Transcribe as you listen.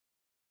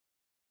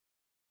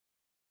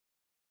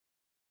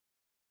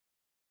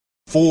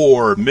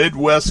4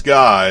 Midwest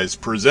Guys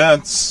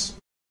presents...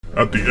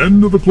 At the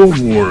end of the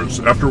Clone Wars,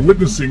 after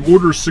witnessing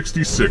Order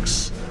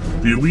 66,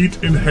 the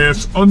elite,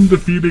 enhanced,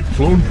 undefeated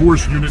Clone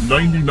Force Unit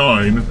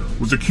 99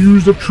 was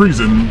accused of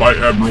treason by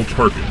Admiral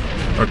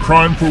Tarkin, a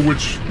crime for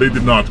which they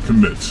did not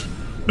commit.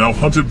 Now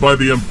hunted by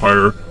the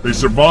Empire, they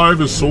survive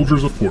as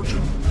soldiers of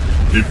fortune.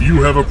 If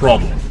you have a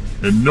problem,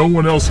 and no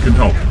one else can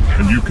help,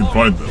 and you can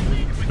find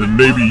them, then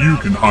maybe you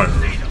can hire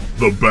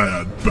the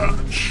Bad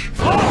Batch.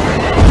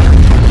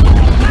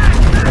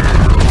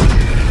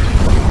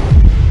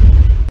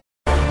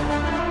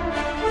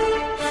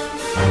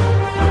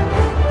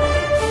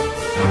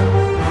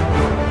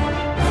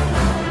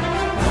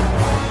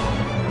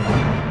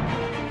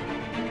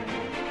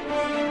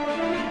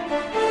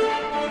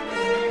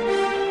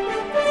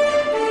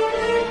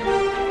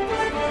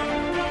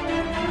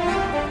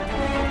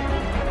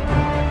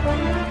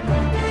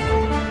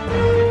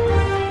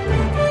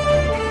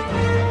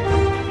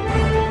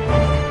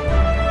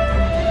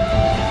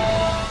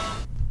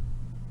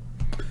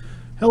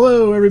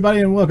 Hello, everybody,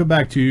 and welcome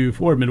back to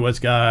Four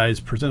Midwest Guys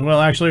Presents. Well,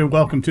 actually,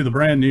 welcome to the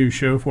brand new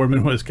show, Four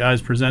Midwest Guys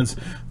Presents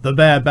The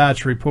Bad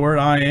Batch Report.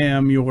 I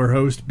am your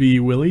host, B.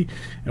 Willie,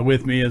 and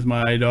with me is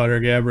my daughter,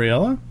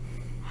 Gabriella.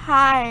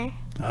 Hi.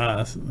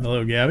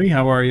 Hello, Gabby.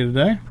 How are you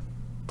today?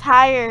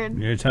 Tired.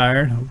 You're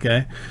tired?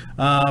 Okay.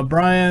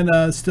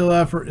 Brian still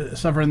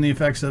suffering the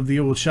effects of the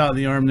old shot in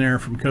the arm there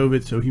from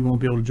COVID, so he won't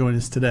be able to join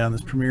us today on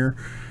this premiere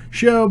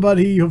show, but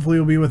he hopefully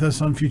will be with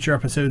us on future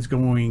episodes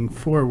going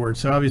forward.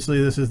 So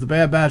obviously this is the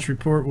Bad Batch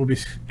Report. We'll be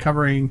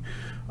covering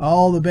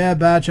all the Bad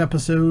Batch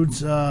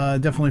episodes,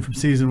 definitely from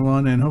season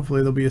 1, and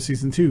hopefully there'll be a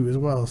season 2 as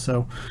well.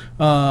 So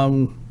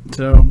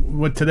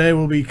what today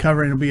we'll be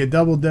covering will be a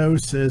double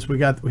dose, as we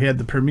had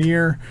the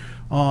premiere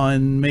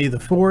on May the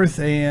 4th,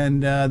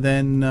 and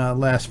then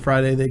last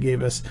Friday they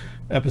gave us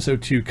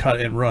episode 2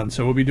 cut and run.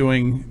 So we'll be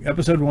doing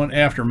episode 1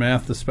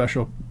 Aftermath,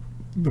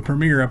 the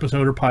premiere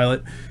episode or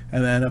pilot,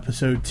 and then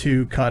episode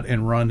 2 cut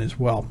and run as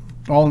well,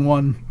 all in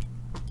one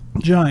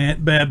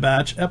giant Bad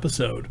Batch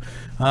episode.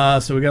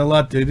 So we got a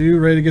lot to do.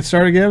 Ready to get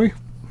started, Gabby?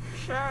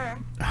 Sure.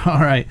 All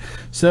right,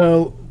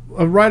 so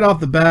right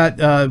off the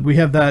bat, we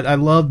have that. I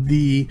love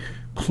the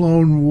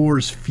Clone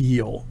Wars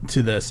feel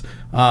to this.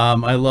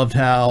 I loved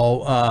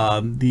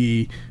how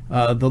the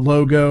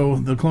logo,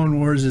 the Clone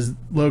Wars'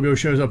 logo,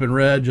 shows up in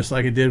red, just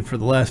like it did for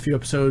the last few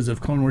episodes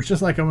of Clone Wars,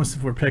 just like almost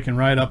if we're picking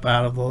right up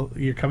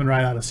you're coming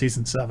right out of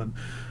season 7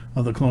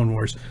 of the Clone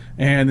Wars.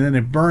 And then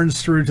it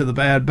burns through to the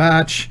Bad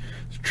Batch.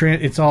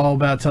 It's all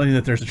about telling you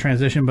that there's a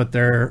transition, but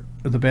the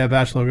Bad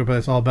Batch logo, but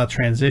it's all about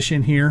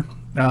transition here.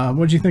 What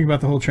did you think about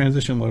the whole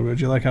transition logo?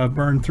 Did you like how it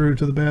burned through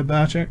to the Bad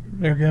Batch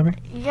there, Gabby?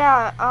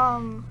 Yeah,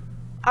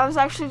 I was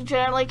actually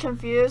generally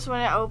confused when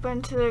it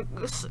opened to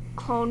the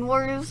Clone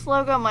Wars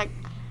logo. I'm like,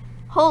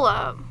 hold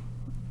up,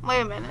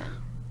 wait a minute.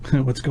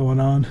 What's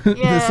going on?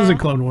 Yeah. This isn't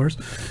Clone Wars.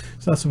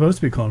 It's not supposed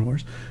to be Clone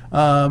Wars.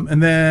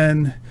 And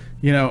then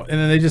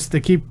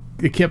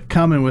they kept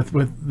coming with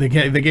they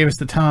gave us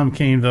the Tom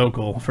Kane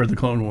vocal for the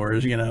Clone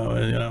Wars.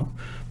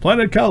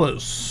 Planet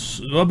Callus,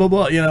 blah blah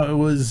blah. It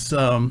was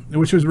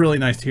which was really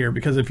nice to hear,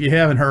 because if you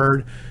haven't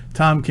heard,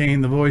 Tom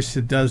Kane, the voice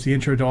that does the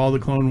intro to all the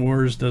Clone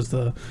Wars, does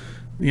the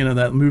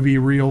that movie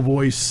Real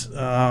Voice,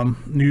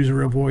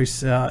 newsreel voice,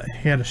 he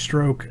had a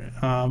stroke.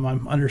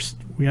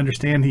 We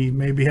understand he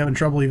may be having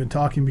trouble even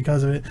talking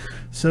because of it.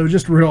 So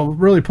just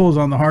really pulls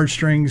on the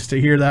heartstrings to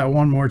hear that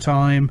one more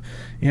time.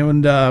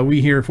 And we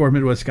here at Four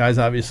Midwest Guys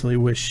obviously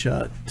wish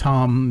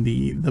Tom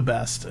the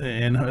best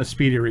and a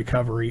speedy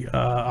recovery.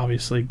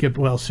 Obviously, get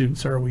well soon,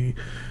 sir. We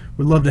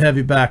would love to have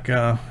you back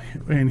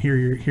and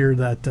hear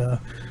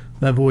that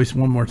voice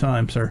one more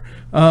time, sir.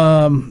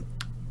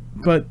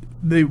 But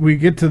we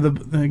get to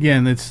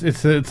again.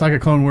 It's like a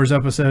Clone Wars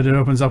episode. It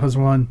opens up as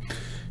one.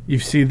 You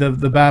see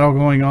the battle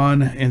going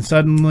on, and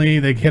suddenly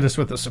they hit us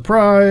with a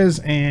surprise,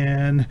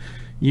 and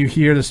you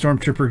hear the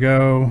Stormtrooper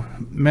go,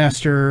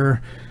 Master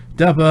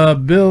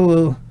Depa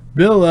Billa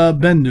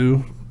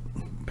Bendu.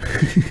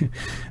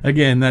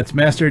 Again, that's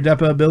Master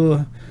Depa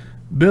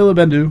Billa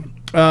Bendu,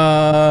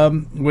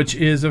 which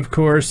is, of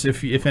course,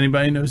 if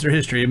anybody knows their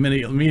history,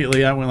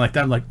 immediately I went like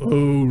that. I'm like,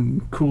 oh,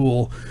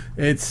 cool.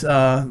 It's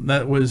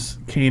that was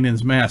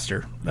Kanan's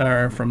master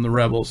from the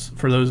Rebels.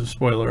 For those,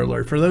 spoiler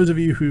alert, for those of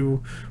you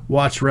who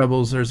watch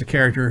Rebels, there's a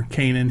character,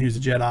 Kanan, who's a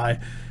Jedi,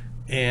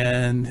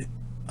 and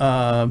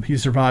he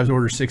survives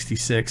Order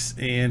 66,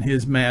 and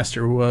his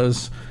master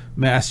was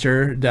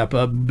Master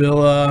Depa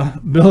Billa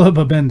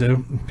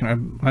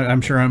Bendu.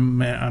 I'm sure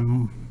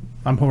I'm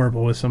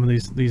horrible with some of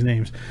these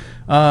names,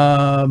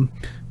 but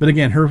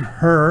again,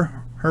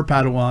 her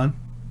Padawan,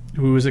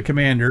 who was a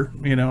commander.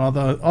 All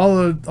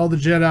the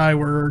Jedi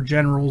were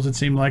generals, it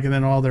seemed like, and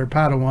then all their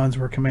Padawans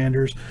were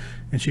commanders.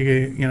 And she,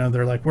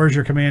 they're like, "Where's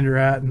your commander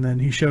at?" And then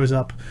he shows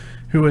up.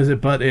 Who is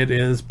it? But it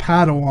is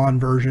Padawan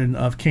version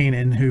of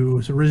Kanan,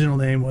 whose original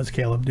name was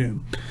Caleb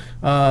Doom.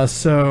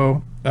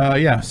 So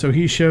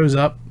he shows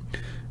up,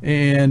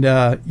 and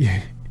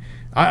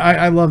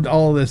I loved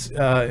all of this.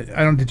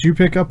 Did you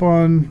pick up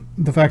on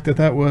the fact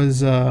that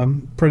was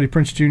Freddie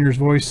Prinze Jr.'s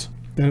voice?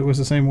 That it was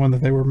the same one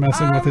that they were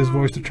messing with his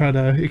voice to try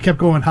to. It kept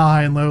going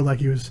high and low, like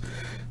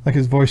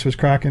his voice was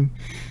cracking.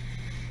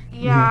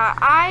 Yeah,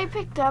 I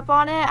picked up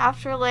on it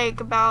after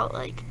about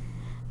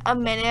a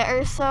minute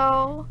or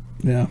so,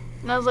 Yeah.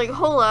 and I was like,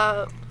 hold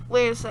up,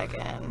 wait a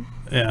second,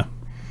 Yeah.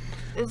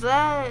 is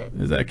that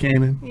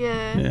Kanan?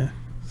 yeah. Yeah.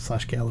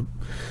 / Caleb.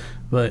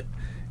 But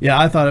yeah,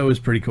 I thought it was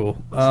pretty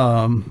cool.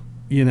 I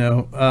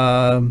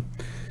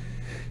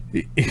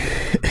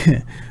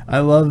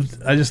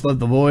just loved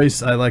the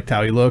voice. I liked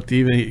how he looked.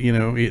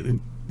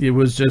 Even it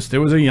was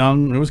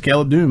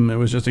Caleb Doom. It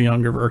was just a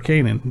younger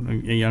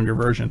Kanan, a younger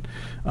version.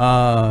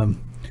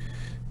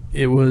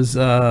 It was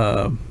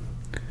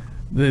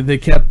they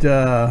kept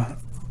I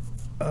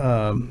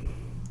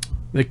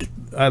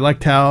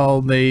liked how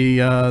they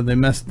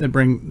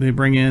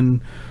bring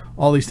in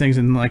all these things,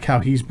 and like how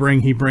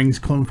he brings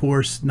Clone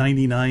Force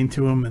 99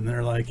 to him, and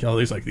they're like, oh,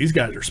 these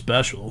guys are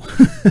special.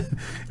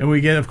 And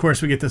we get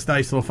this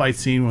nice little fight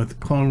scene with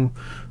Clone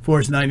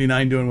Force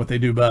 99 doing what they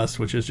do best,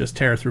 which is just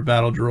tear through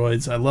battle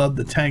droids. I love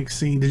the tank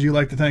scene. Did you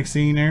like the tank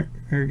scene here,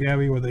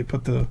 Gabby, where they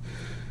put the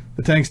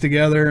tanks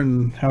together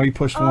and how he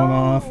pushed one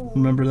off?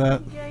 Remember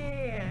that?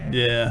 Yeah.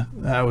 Yeah,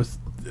 that was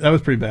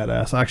pretty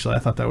badass. Actually, I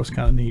thought that was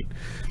kind of neat.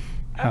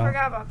 I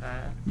forgot about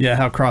that. Yeah,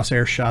 how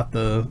Crosshair shot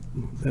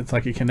it's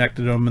like he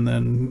connected them, and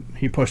then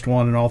he pushed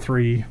one, and all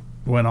three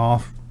went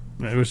off.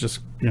 It was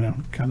just,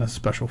 kind of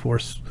special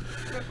force.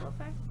 Ripple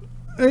effect.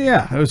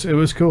 Yeah, it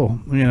was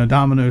cool.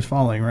 Dominoes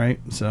falling, right?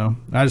 So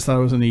I just thought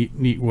it was a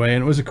neat way,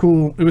 and it was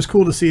cool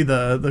to see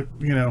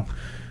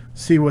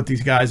see what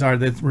these guys are.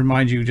 That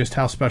remind you just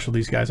how special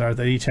these guys are.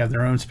 They each have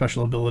their own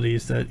special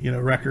abilities. That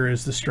Wrecker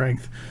is the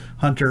strength.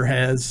 Hunter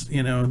has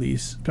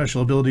these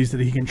special abilities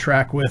that he can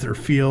track with or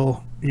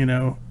feel.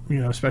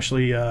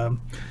 Especially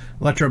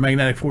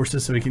electromagnetic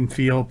forces, so he can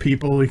feel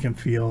people. He can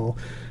feel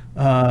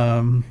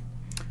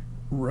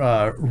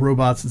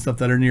robots and stuff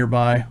that are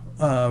nearby,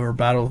 or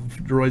battle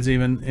droids.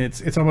 Even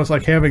it's almost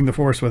like having the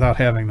Force without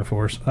having the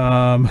Force,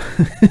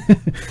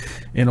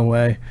 in a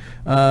way.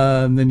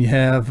 Then you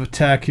have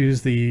Tech,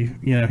 who's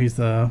he's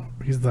the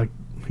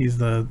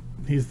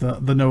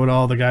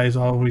know-it-all, the guy who's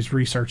always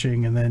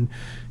researching, and then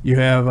you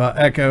have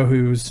Echo,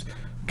 who's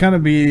going to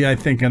be a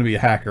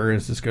hacker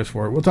as this goes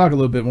forward. We'll talk a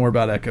little bit more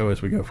about Echo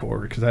as we go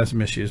forward, because I have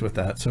some issues with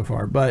that so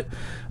far. But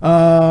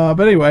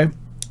anyway,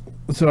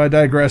 so I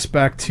digress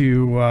back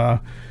to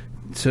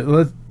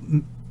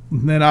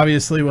then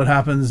obviously what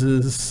happens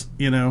is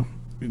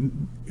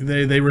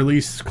they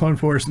release Clone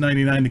Force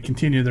 99 to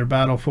continue their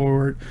battle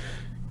forward.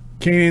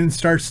 Caleb Doom /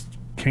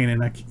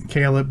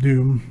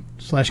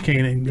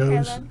 Kanan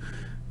goes. Caleb.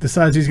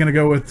 Decides he's going to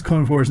go with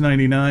Clone Force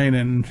 99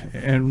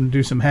 and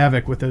do some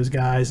havoc with those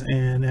guys.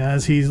 And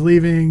as he's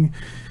leaving,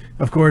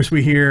 of course,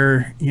 we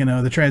hear,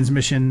 the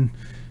transmission,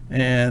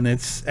 and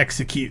it's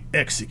execute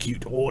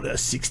Order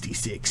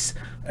 66.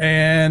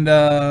 And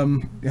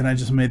I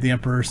just made the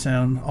Emperor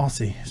sound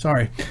Aussie.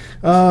 Sorry.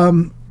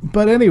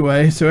 But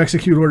anyway, so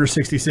execute Order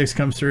 66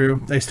 comes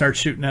through. They start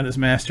shooting at his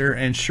master,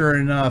 and sure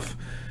enough,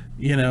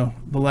 the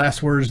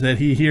last words that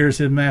he hears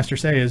his master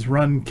say is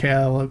 "Run,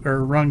 Caleb,"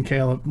 or "Run,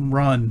 Caleb,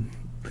 run."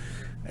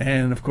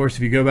 And of course,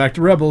 if you go back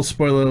to Rebels,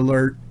 spoiler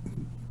alert,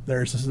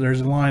 there's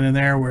a line in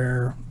there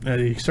where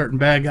a certain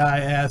bad guy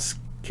asks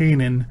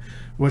Kanan,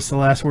 "What's the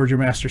last word your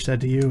master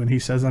said to you?" And he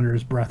says under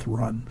his breath,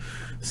 "Run."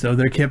 So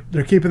they're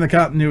keeping the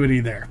continuity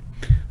there.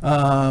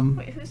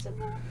 Wait, who said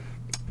that?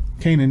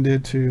 Kanan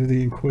did to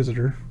the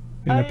Inquisitor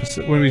in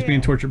episode when he was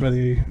being tortured by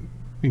the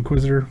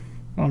Inquisitor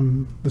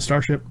on the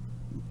starship.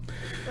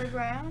 The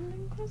Grand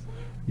Inquisitor?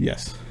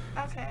 Yes.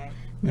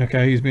 Okay.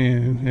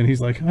 He's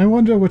like, "I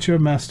wonder what your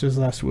master's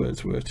last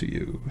words were to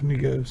you." And he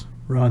goes,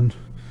 "Run,"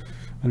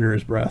 under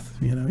his breath.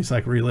 He's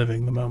like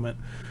reliving the moment.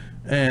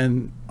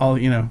 And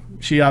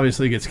she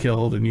obviously gets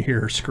killed, and you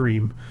hear her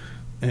scream,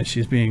 and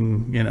she's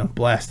being,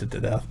 blasted to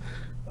death.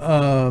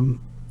 I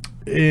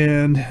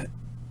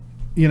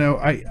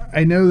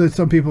know that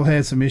some people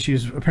had some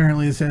issues.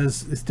 Apparently it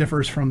says it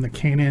differs from the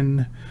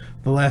Kanan,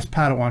 the Last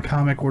Padawan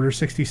comic, Order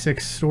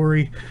 66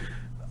 story,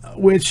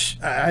 which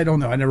I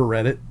don't know. I never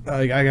read it.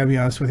 I gotta be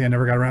honest with you. I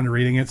never got around to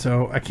reading it,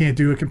 so I can't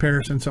do a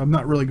comparison. So I'm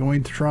not really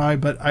going to try,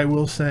 but I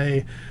will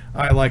say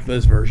I like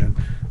this version,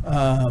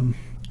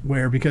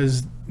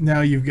 because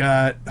now you've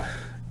got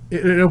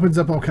it opens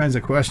up all kinds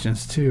of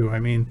questions too. I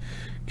mean,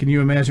 can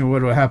you imagine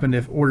what would have happened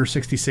if Order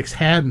 66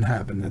 hadn't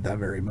happened at that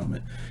very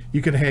moment?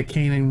 You could have had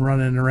Kanan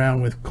running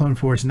around with Clone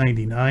Force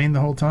 99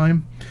 the whole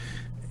time,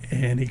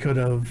 and he could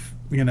have,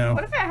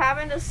 What if it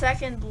happened a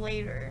second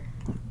later?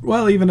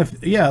 Well, even if,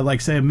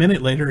 say a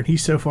minute later, and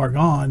he's so far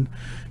gone,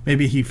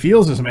 maybe he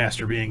feels his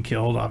master being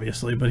killed,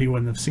 obviously, but he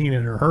wouldn't have seen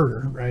it or heard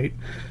her, right?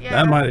 Yeah.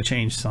 That might have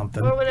changed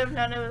something. Or would have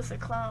known it was a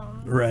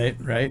clone. Right.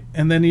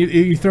 And then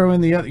you throw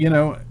in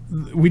the,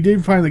 we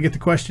did finally get the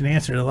question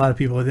answered. A lot of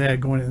people had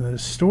going into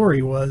this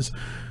story was,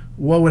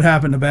 what would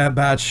happen to Bad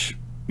Batch,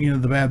 the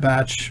Bad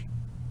Batch,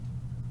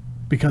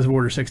 because of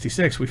Order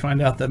 66? We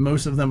find out that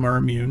most of them are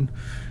immune,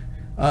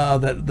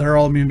 that they're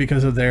all immune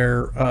because of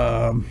their,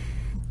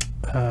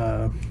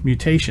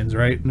 mutations,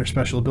 right, and their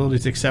special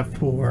abilities, except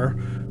for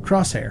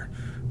Crosshair.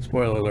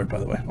 Spoiler alert, by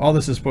the way. All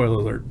this is spoiler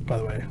alert, by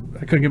the way. I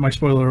couldn't get my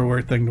spoiler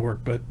alert thing to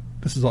work, but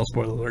this is all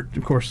spoiler alert.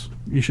 Of course,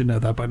 you should know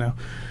that by now.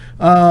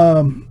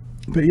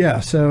 But yeah,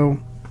 so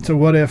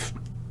what if,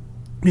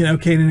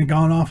 Kanan had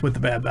gone off with the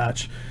Bad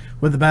Batch?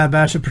 Would the Bad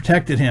Batch have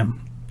protected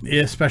him?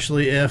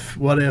 Especially if,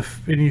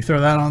 and you throw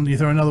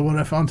another what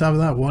if on top of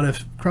that. What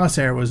if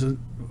Crosshair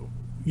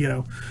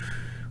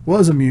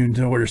was immune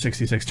to Order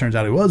 66? Turns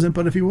out he wasn't,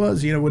 but if he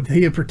was, would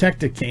he have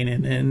protected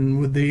Kanan, and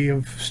would they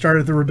have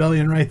started the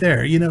rebellion right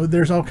there?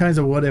 There's all kinds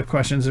of what if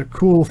questions. They're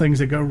cool things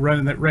that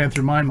ran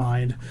through my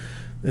mind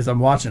as I'm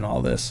watching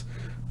all this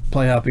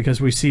play out,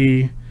 because we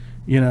see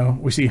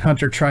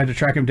Hunter try to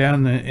track him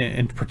down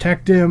and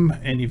protect him,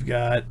 and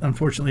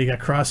unfortunately you got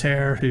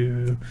Crosshair,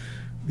 who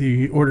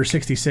the Order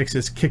 66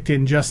 has kicked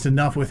in just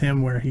enough with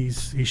him where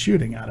he's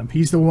shooting at him.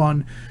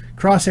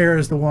 Crosshair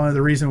is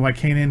the reason why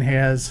Kanan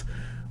has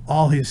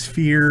all his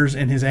fears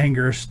and his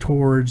angers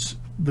towards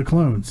the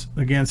clones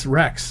against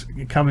Rex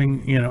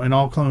coming, and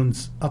all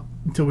clones up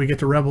until we get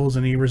to Rebels,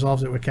 and he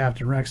resolves it with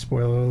Captain Rex.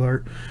 Spoiler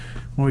alert.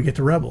 When we get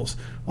to Rebels,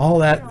 all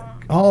that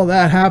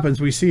happens,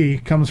 we see,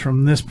 comes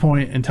from this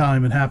point in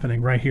time and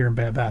happening right here in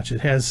Bad Batch.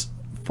 It has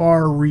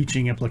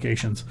far-reaching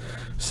implications.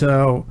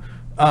 So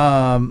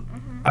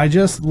I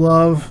just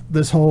love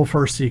this whole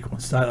first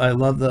sequence. I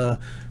love the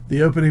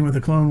opening with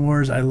the Clone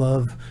Wars. I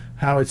love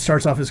how it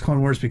starts off as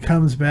Clone Wars,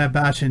 becomes Bad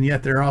Batch, and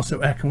yet they're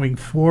also echoing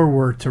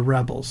forward to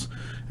Rebels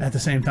at the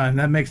same time.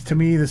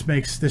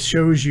 This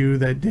shows you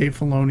that Dave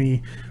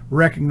Filoni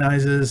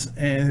recognizes,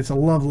 and it's a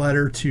love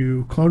letter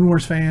to Clone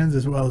Wars fans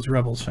as well as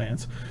Rebels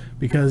fans,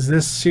 because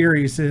this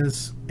series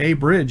is a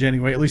bridge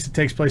anyway. At least it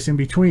takes place in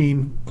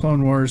between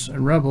Clone Wars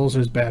and Rebels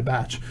is Bad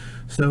Batch.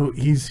 So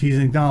he's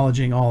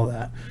acknowledging all of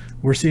that.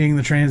 We're seeing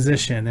the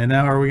transition, and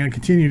now are we going to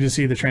continue to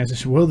see the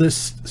transition? Will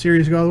this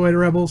series go all the way to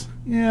Rebels?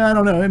 Yeah, I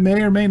don't know. It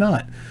may or may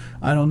not.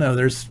 I don't know.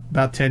 There's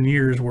about 10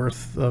 years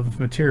worth of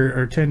material,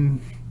 or 10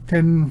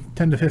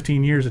 to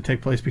 15 years that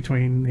take place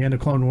between the end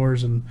of Clone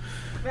Wars and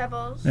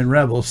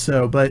Rebels.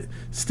 So, but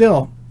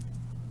still,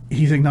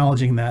 he's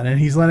acknowledging that, and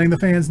he's letting the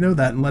fans know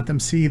that, and let them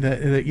see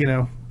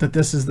that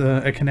this is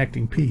a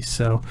connecting piece.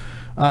 So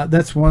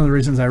that's one of the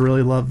reasons I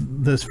really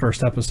love this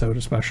first episode,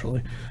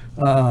 especially.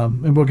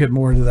 And we'll get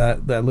more into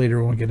that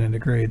later when we get into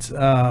grades.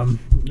 Yeah,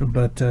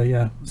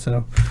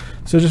 so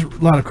just a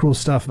lot of cool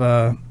stuff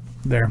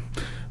there.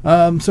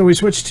 So we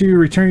switched to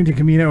returning to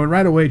Kamino, and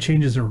right away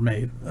changes are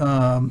made.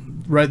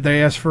 Right,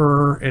 they ask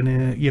for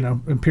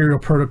Imperial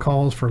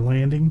protocols for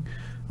landing,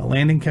 a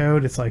landing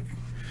code. It's like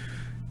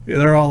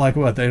they're all like,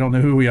 what? They don't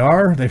know who we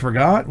are? They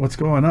forgot? What's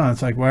going on?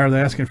 It's like, why are they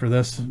asking for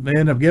this? They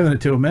end up giving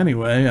it to them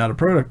anyway. Out of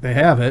product, they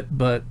have it,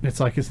 but it's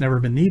like it's never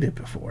been needed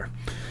before.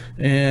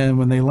 And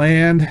when they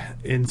land,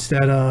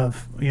 instead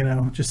of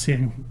just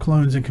seeing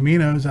clones and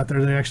Caminos out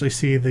there, they actually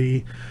see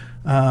the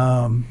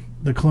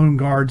clone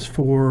guards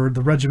for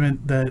the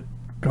regiment that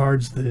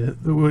guards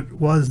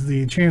was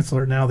the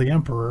Chancellor, now the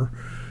Emperor.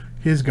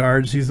 His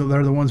guards,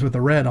 they're the ones with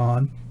the red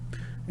on,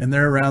 and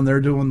they're around.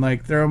 They're doing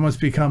they're almost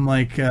become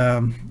like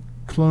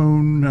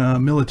clone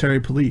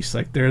military police.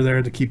 Like they're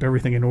there to keep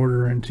everything in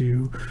order and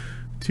to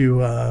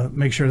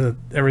make sure that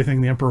everything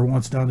the Emperor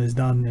wants done is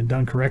done and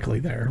done correctly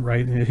there,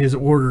 right? And his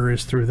order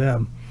is through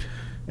them,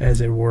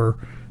 as it were.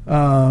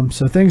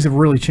 So things have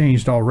really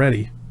changed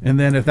already. And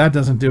then if that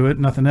doesn't do it,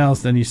 nothing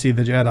else, then you see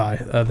the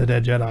Jedi, the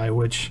dead Jedi,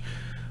 which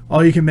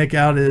all you can make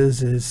out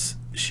is it's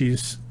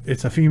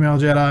a female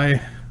Jedi.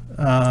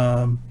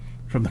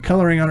 From the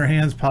coloring on her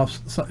hands,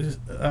 pops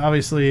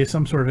obviously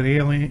some sort of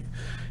an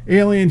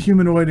alien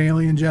humanoid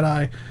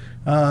Jedi.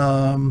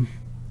 And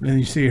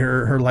you see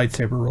her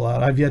lightsaber roll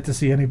out. I've yet to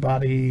see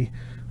anybody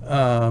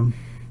come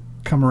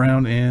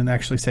around and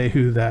actually say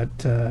who that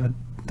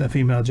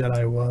female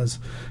Jedi was.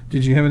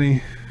 Did you have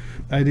any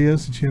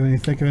ideas? Did you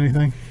think of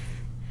anything?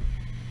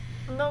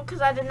 No, because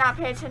I did not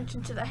pay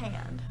attention to the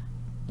hand.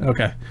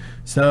 Okay,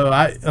 so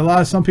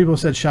some people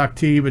said Shaak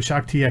Ti, but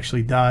Shaak Ti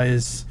actually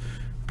dies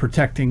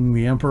protecting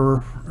the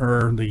Emperor,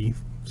 or the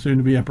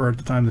soon-to-be Emperor at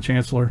the time, the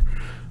Chancellor.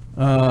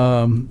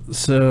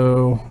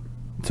 So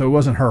it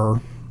wasn't her,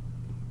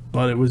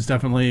 but it was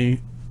definitely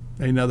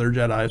another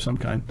Jedi of some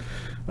kind.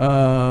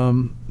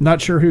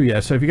 Not sure who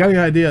yet. So if you got any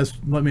ideas,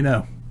 let me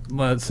know.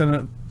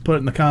 Put it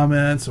in the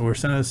comments, or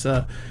send us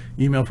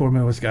email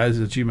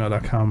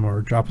formidwestguys@gmail.com,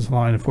 or drop us a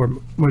line at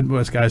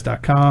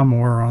formidwestguys.com,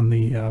 or on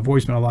the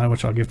voicemail line,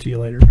 which I'll give to you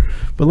later.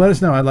 But let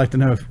us know. I'd like to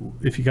know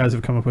if you guys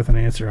have come up with an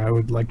answer. I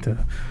would like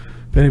to,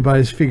 if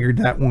anybody's figured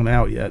that one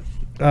out yet.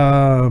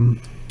 And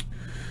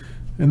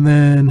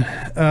then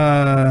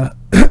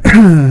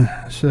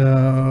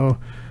so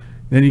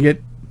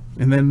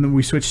then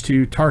we switch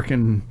to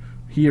Tarkin.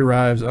 He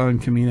arrives on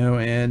Kamino,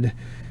 and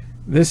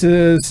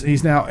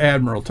he's now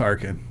Admiral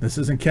Tarkin. This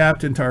isn't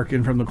Captain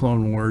Tarkin from the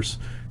Clone Wars.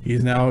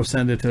 He's now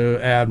ascended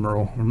to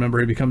Admiral. Remember,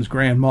 he becomes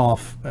Grand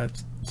Moff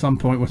at some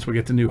point once we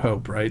get to New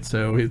Hope, right?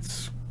 So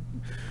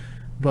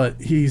But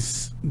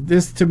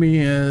this to me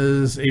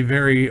is a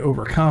very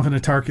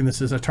overconfident Tarkin.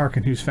 This is a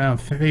Tarkin who's found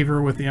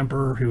favor with the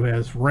Emperor, who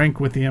has rank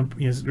with the Emperor.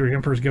 The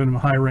Emperor's given him a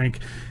high rank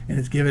and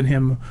has given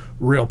him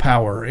real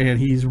power, and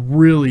he's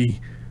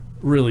really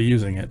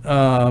using it,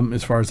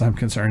 as far as I'm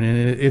concerned.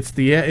 And this is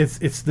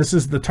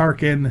the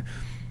Tarkin.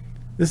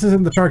 This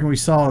isn't the Tarkin we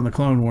saw in the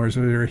Clone Wars,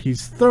 where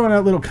he's throwing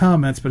out little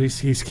comments, but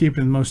he's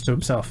keeping most to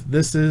himself.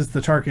 This is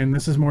the Tarkin.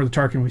 This is more the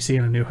Tarkin we see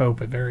in A New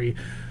Hope, a very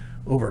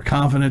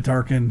overconfident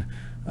Tarkin,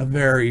 a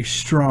very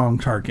strong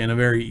Tarkin, a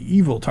very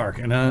evil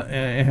Tarkin.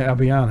 I'll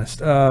be honest.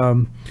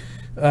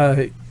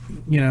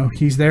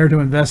 He's there to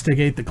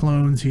investigate the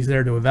clones. He's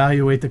there to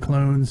evaluate the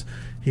clones.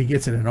 He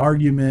gets in an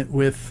argument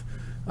with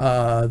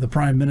the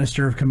Prime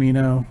Minister of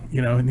Kamino,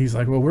 and he's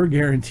like, well, we're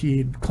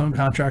guaranteed clone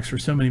contracts for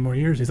so many more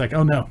years. He's like,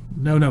 oh, no,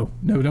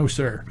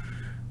 sir.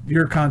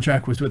 Your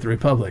contract was with the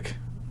Republic,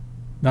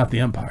 not the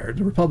Empire.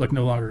 The Republic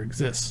no longer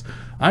exists.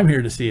 I'm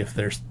here to see if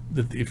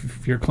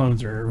your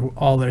clones are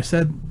all they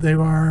said they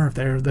are, if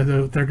they're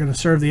going to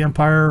serve the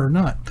Empire or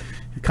not.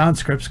 The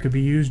conscripts could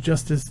be used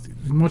just as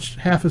much,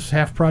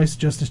 half price,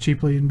 just as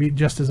cheaply, and be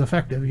just as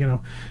effective. And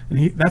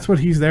that's what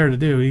he's there to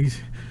do.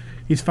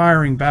 He's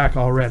firing back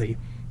already.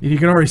 You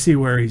can already see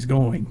where he's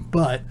going,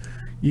 but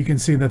you can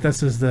see that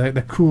this is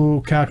the cool,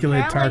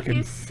 calculated Apparently Tarkin.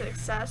 He's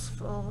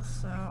successful,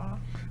 so...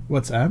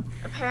 What's that?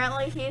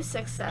 Apparently he's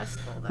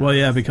successful, though. Well,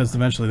 yeah, because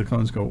eventually the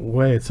clones go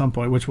away at some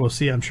point, which we'll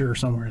see, I'm sure,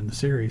 somewhere in the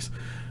series.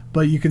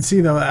 But you can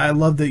see, though, I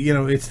love that,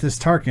 it's this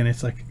Tarkin.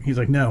 It's like, he's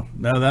like, no,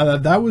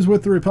 that was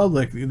with the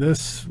Republic.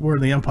 We're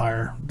the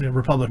Empire. The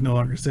Republic no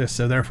longer exists,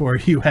 so therefore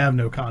you have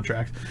no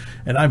contract.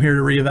 And I'm here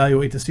to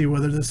reevaluate to see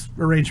whether this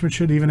arrangement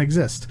should even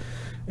exist.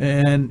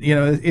 And,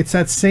 it's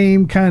that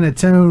same kind of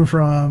tone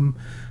from,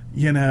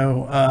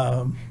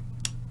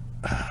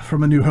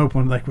 from A New Hope,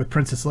 when, like, with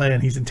Princess Leia,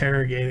 and he's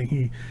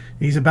interrogating.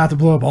 He's about to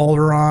blow up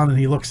Alderaan, and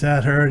he looks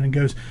at her and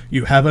goes,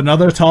 "You have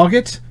another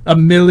target? A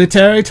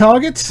military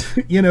target?"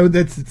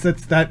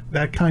 That's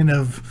that kind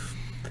of,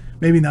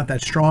 maybe not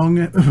that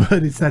strong,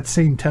 but it's that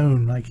same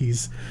tone. Like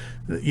it's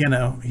that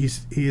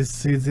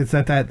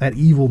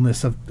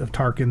evilness of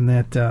Tarkin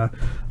that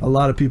a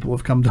lot of people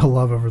have come to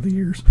love over the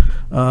years.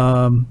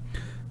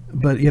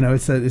 But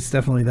it's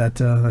definitely that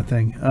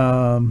thing.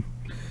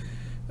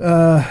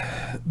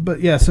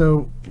 But yeah,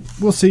 so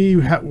we'll see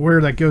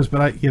where that goes.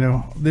 But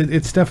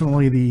it's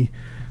definitely the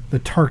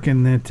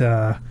Tarkin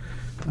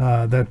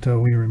that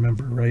we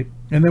remember, right?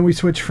 And then we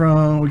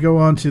go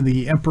on to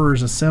the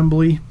Emperor's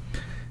Assembly,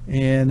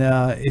 and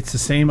it's the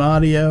same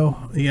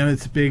audio.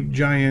 It's a big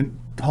giant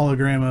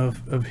hologram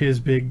of his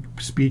big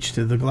speech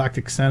to the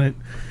Galactic Senate,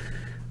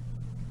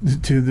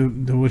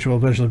 which will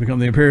eventually become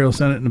the Imperial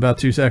Senate in about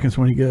 2 seconds,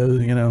 when he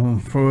goes,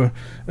 for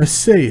a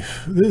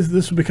safe,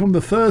 this will become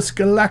the first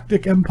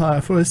galactic empire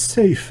for a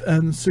safe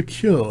and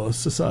secure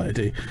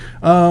society.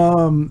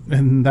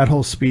 And that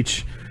whole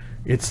speech,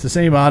 it's the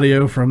same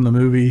audio from the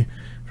movie,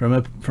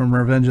 from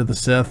Revenge of the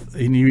Sith,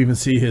 and you even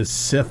see his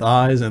Sith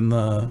eyes in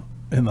the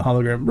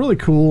hologram. Really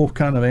cool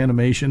kind of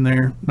animation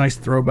there. Nice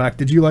throwback.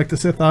 Did you like the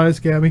Sith eyes,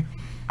 Gabby?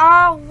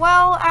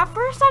 Well, at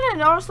first I didn't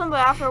notice them, but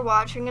after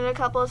watching it a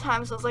couple of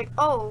times, I was like,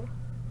 oh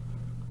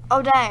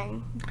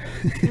dang.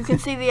 You can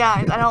see the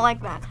eyes. I don't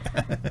like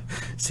that.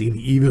 See the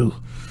evil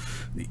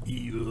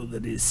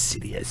that is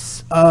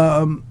Sidious.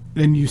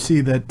 And you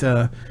see that,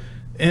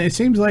 and it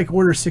seems like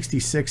Order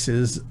 66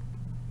 it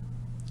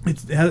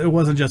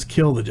wasn't just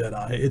kill the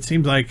Jedi. It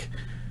seems like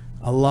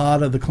a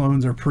lot of the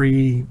clones are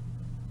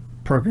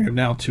pre-programmed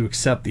now to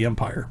accept the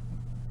Empire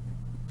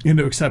and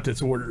to accept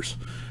its orders,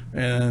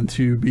 and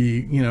to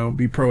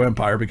be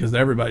pro-Empire, because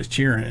everybody's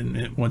cheering.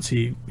 And once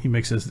he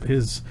makes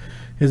his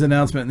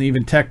announcement, and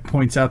even Tech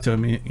points out to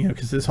him,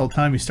 because this whole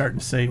time he's starting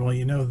to say, well,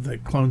 the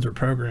clones are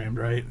programmed,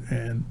 right?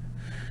 And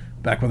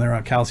back when they were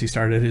on Calus, he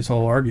started his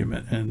whole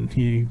argument, and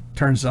he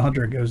turns to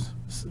Hunter and goes,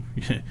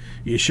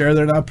 "You sure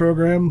they're not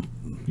programmed?"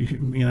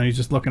 He's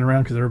just looking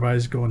around because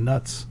everybody's going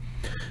nuts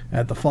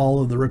at the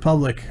fall of the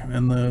Republic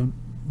and the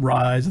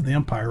rise of the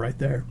Empire right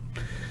there.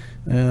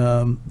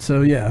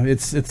 So yeah,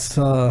 it's there's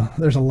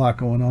a lot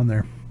going on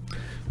there.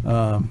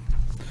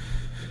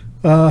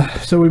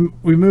 So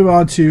we move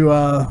on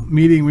to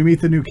we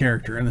meet the new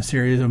character in the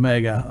series,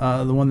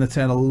 Omega, the one that's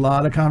had a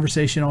lot of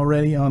conversation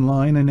already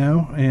online, I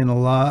know, and a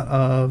lot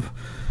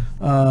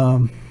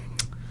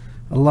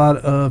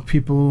of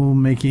people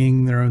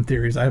making their own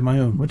theories. I have my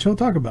own, which I'll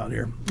talk about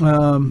here.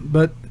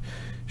 But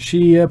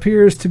she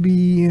appears to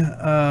be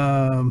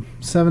 7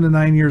 to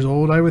 9 years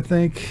old, I would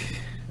think.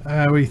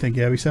 What do you think,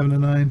 Gabby? 7 to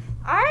 9?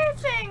 I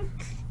think.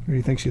 Or do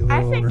you think she's a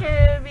little older? I think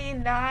it would be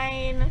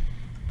 9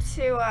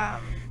 to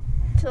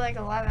like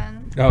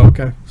 11. Oh,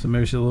 okay. So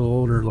maybe she's a little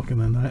older looking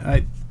than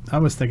I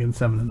was thinking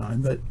 7 to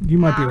 9, but you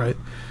might be right.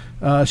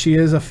 She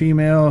is a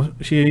female.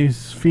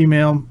 She's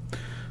female,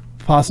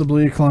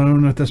 possibly a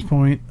clone at this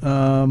point.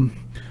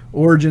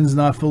 Origin's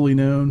not fully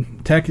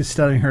known. Tech is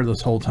studying her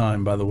this whole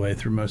time, by the way,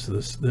 through most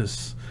of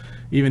this.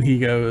 Even he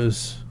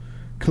goes,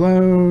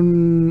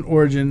 clone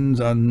origins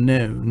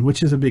unknown,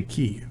 which is a big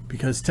key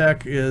because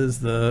Tech is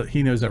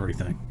he knows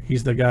everything.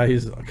 He's the guy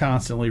who's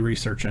constantly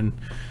researching,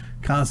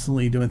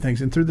 constantly doing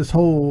things, and through this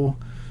whole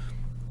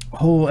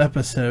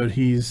episode,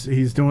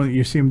 he's doing.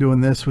 You see him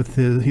doing this with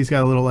he's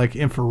got a little like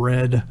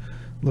infrared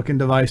looking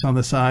device on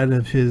the side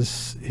of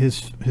his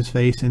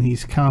face, and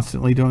he's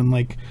constantly doing,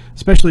 like,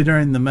 especially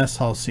during the mess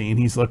hall scene,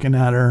 he's looking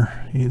at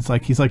her. He's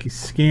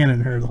scanning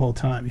her the whole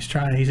time.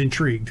 He's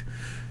intrigued.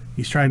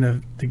 He's trying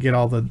to get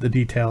all the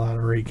detail out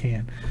of her he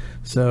can.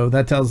 So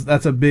that's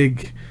a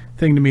big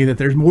thing to me, that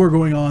there's more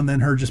going on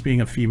than her just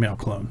being a female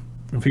clone,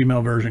 a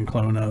female version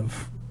clone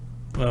of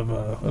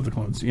the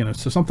clones. You know,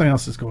 so something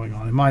else is going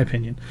on, in my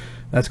opinion.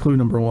 That's clue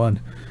number one.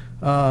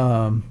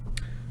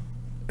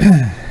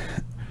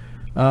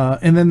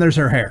 And then there's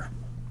her hair.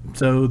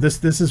 So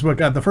this is what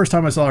got, the first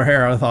time I saw her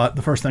hair,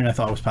 the first thing I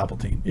thought was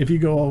Palpatine. If you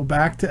go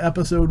back to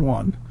episode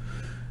 1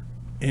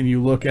 and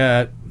you look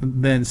at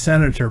then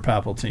Senator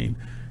Palpatine,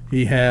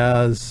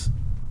 it's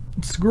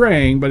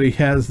graying, but he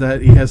has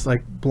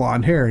like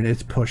blonde hair, and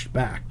it's pushed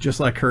back just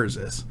like hers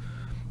is.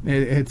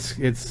 His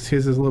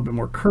is a little bit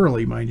more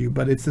curly, mind you,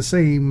 but it's the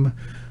same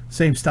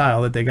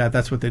style that they got.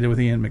 That's what they did with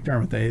Ian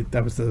McDermott.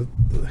 That was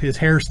his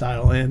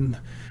hairstyle. And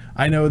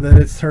I know that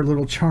it's her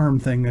little charm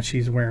thing that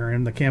she's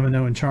wearing, the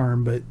Kaminoan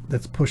charm, but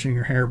that's pushing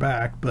her hair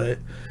back. But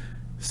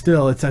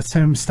still, it's that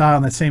same style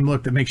and that same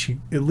look that makes you,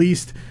 at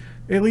least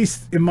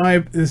in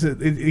my,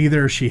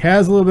 either she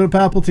has a little bit of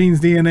Palpatine's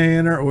DNA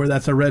in her, or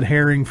that's a red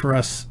herring for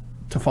us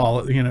to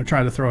follow,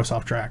 try to throw us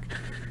off track.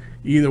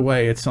 Either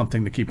way, it's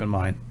something to keep in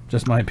mind.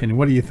 Just my opinion.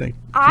 What do you think?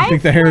 Do you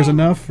think the hair is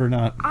enough or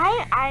not?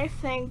 I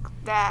think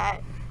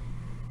that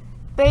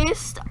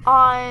based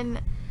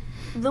on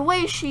the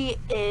way she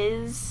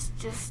is,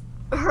 just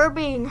her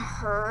being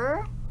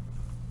her,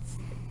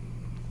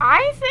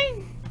 I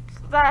think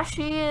that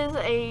she is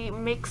a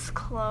mixed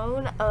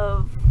clone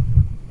of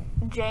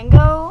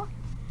Jango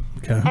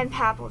and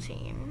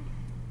Palpatine.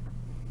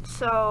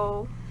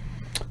 So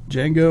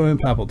Jango and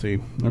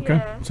Palpatine. Okay.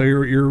 Yeah. So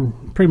you're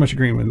pretty much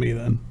agreeing with me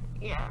then.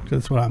 Yeah.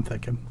 That's what I'm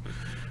thinking.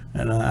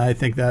 And I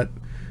think that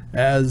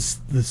as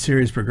the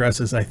series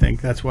progresses, I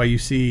think that's why you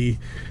see,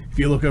 if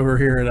you look over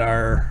here at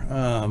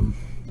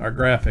our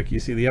graphic, you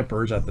see the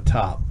Emperor's at the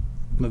top.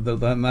 And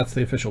that's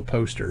the official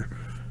poster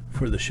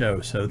for the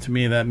show. So to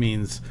me, that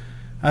means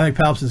I think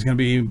Palpatine's going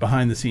to be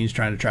behind the scenes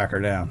trying to track her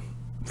down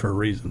for a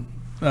reason.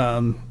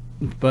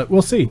 But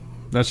we'll see.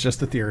 That's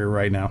just a theory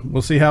right now.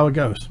 We'll see how it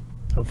goes,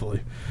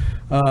 hopefully.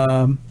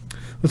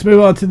 Let's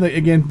move on to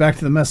back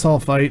to the mess hall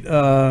fight.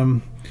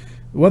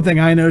 One thing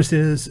I noticed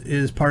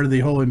is part of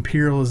the whole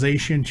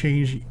imperialization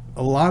change.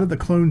 A lot of the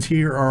clones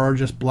here are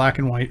just black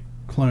and white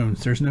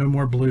clones. There's no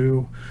more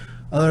blue,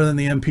 other than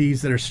the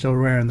MPs that are still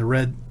wearing the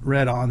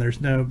red on. There's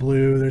no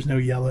blue, there's no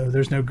yellow,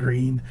 there's no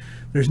green.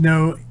 There's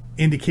no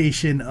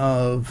indication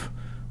of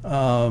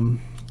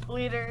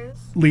leaders.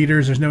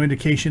 There's no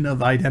indication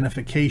of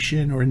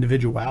identification or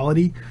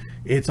individuality.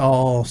 It's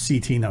all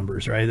CT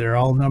numbers, right? They're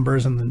all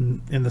numbers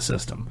in the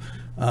system.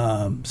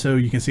 So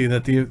you can see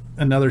that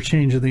another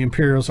change of the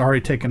Imperials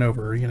already taken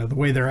over. The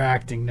way they're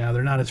acting now,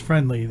 they're not as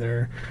friendly.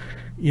 They're,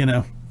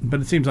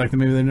 but it seems like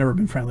maybe they've never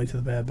been friendly to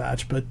the Bad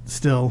Batch. But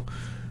still,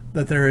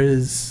 that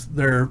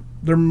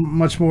they're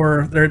much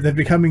more. They're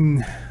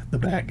becoming the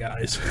bad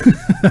guys.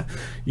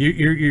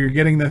 You're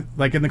getting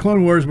like in the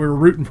Clone Wars, we were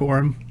rooting for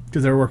them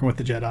because they were working with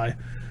the Jedi,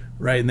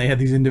 right? And they had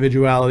these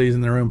individualities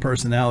and their own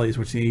personalities,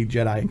 which the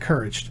Jedi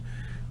encouraged.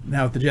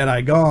 Now with the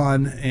Jedi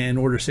gone and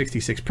Order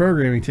 66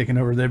 programming taken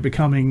over, they're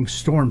becoming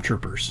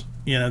stormtroopers.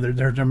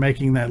 They're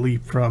making that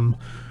leap from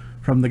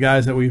the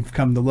guys that we've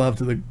come to love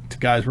to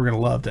guys we're going to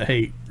love to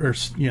hate, or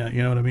you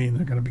know what I mean.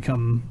 They're going to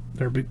become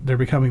they're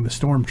becoming the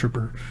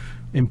stormtrooper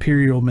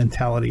imperial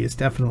mentality. It's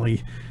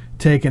definitely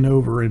taken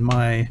over in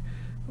my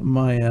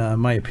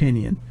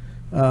opinion.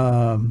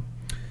 And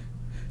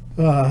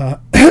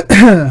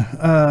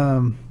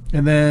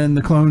then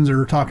the clones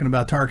are talking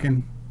about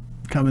Tarkin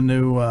coming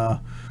to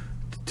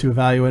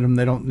evaluate him.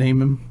 They don't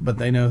name him, but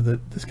they know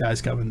that this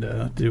guy's coming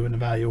to do an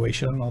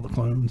evaluation on all the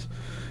clones.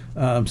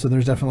 So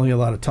there's definitely a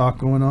lot of talk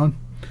going on.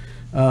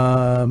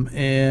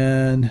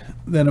 And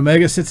then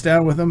Omega sits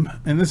down with him,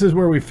 and this is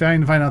where we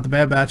find out the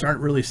Bad Batch aren't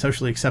really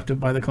socially accepted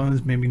by the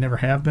clones, maybe never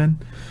have been,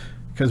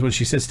 because when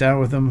she sits down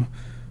with him,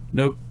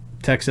 nope,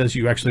 Tech says,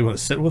 you actually want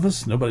to sit with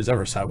us? Nobody's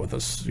ever sat with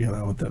us,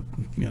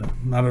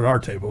 not at our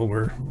table.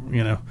 We're,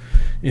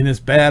 in as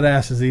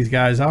badass as these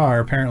guys are,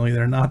 apparently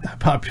they're not that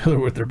popular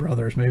with their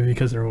brothers, maybe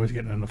because they're always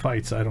getting into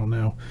fights. I don't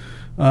know.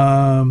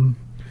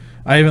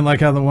 I even like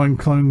how the one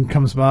clone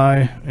comes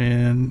by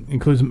and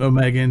includes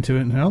Omega into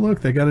it. And, oh, look,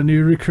 they got a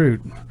new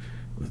recruit.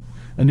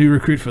 A new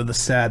recruit for the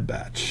Sad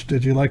Batch.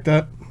 Did you like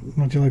that?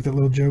 Did you like that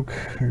little joke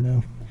or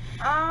no?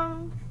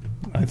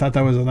 I thought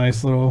that was a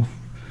nice little...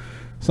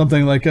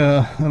 something like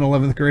an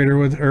 11th grader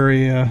would, or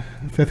a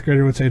 5th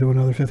grader would say to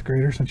another 5th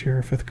grader, since you're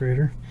a 5th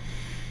grader.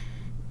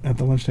 At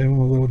the lunch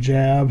table, a little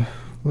jab.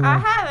 I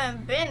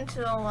haven't been to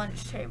the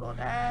lunch table,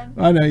 Dad.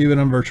 I know you've been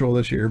on virtual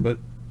this year, but,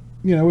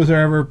 was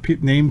there ever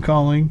name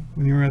calling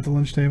when you were at the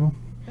lunch table?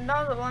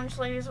 No, the lunch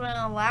ladies wouldn't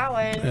allow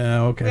it.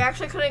 Yeah, okay. We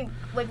actually couldn't,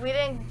 like, we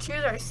didn't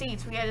choose our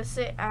seats. We had to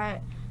sit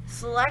at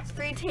select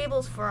 3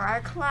 tables for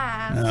our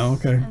class. Oh,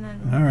 okay. And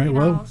then, All right,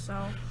 well,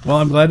 so. Well,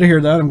 I'm glad to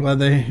hear that. I'm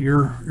glad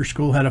your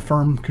school had a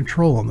firm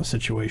control on the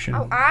situation.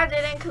 Oh, I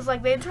didn't, because,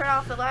 like, they'd turn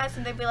off the lights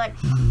and they'd be like,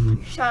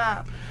 shut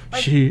up.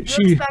 Like, She-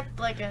 you expect,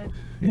 like, a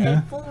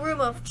full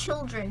room of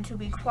children to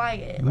be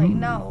quiet. Like,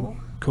 no.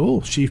 Cool.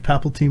 Chief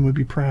Palpatine would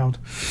be proud.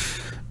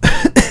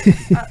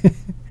 Thank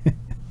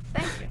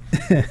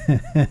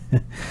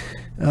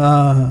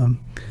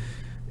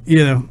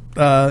you.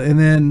 And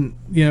then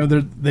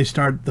they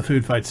start the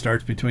food fight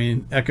starts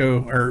between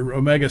Echo or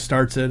Omega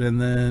starts it,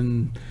 and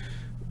then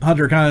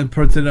Hunter kind of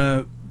puts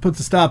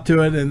a stop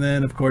to it, and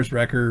then of course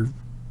Wrecker,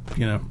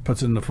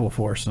 puts it into full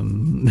force,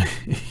 and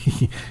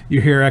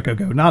you hear Echo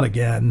go, "Not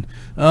again,"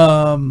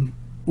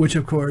 which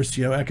of course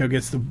Echo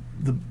gets the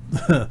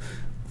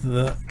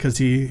because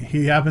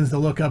he happens to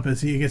look up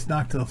as he gets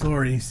knocked to the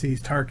floor, and he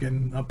sees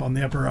Tarkin up on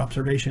the upper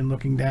observation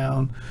looking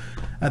down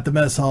at the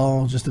mess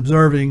hall, just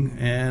observing,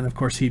 and of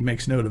course he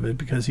makes note of it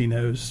because he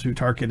knows who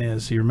Tarkin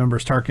is. He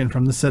remembers Tarkin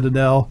from the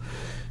Citadel,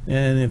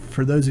 and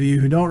for those of you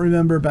who don't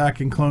remember, back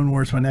in Clone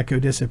Wars when Echo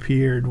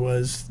disappeared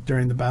was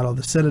during the Battle of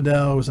the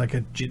Citadel. It was like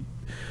it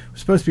was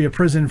supposed to be a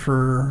prison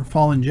for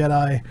fallen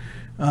Jedi,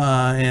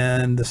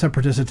 and the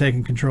Separatists had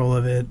taken control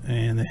of it,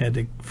 and they had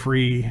to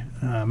free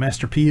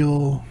Master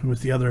Peel, who was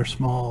the other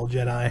small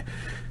Jedi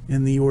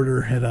in the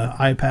Order, had an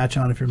eye patch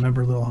on, if you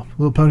remember, little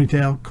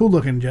ponytail, cool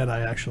looking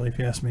Jedi actually, if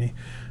you ask me.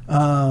 He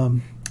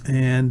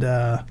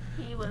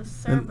was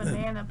Sir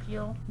Banana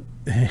Peel.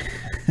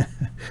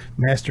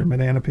 Master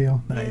Banana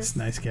Peel. Yes.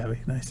 Nice, Gabby,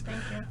 nice.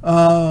 Thank you.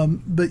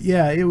 But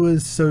yeah, it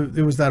was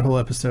that whole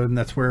episode, and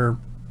that's where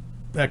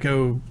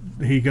Echo,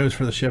 he goes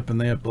for the ship, and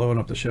they end up blowing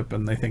up the ship,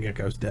 and they think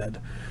Echo's dead.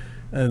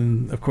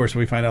 And of course,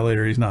 we find out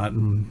later he's not.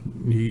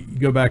 And you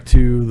go back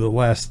to the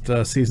last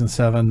season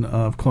 7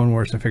 of Clone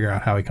Wars to figure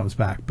out how he comes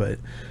back. But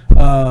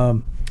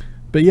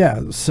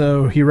yeah,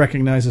 so he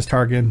recognizes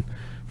Tarkin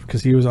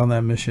because he was on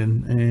that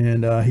mission,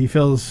 and he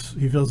fills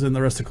in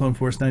the rest of Clone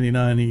Force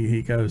 99.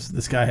 He goes,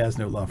 "This guy has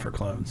no love for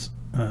clones,"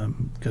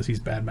 because he's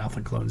bad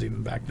mouthing clones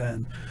even back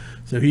then.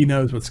 So he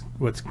knows what's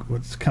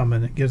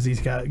coming. It gives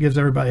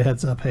everybody a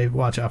heads up. Hey,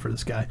 watch out for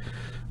this guy.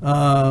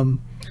 And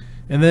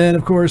then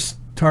of course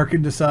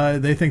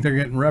Tarkin they think they're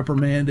getting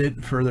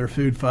reprimanded for their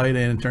food fight,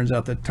 and it turns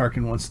out that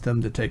Tarkin wants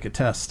them to take a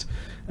test.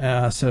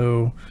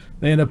 So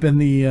they end up in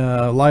the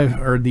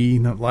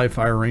live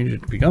fire range.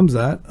 It becomes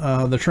that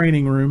the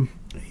training room,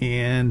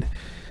 and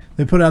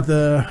they put out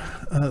a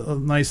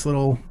nice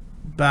little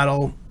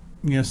battle,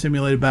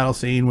 simulated battle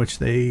scene, which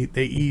they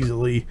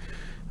easily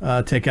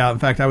take out. In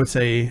fact, I would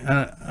say,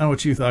 I don't know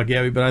what you thought,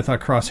 Gabby, but I thought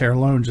Crosshair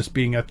alone, just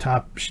being up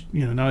top,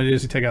 not only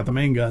does he take out the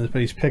main guns,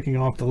 but he's picking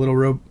off the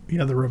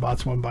other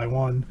robots one by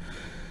one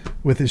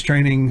with his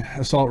training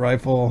assault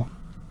rifle.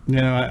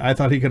 I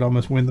thought he could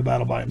almost win the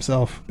battle by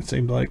himself. It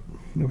seemed like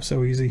it was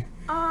so easy.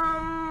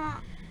 I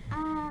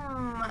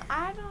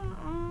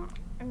don't.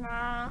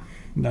 Nah.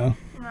 No.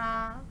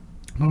 Nah.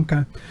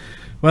 Okay.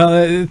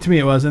 Well, to me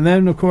it was. And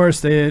then, of course,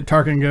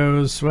 Tarkin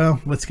goes,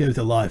 well, let's go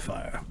to live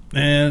fire.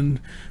 And,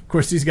 of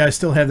course, these guys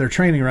still have their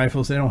training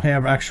rifles. They don't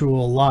have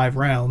actual live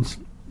rounds.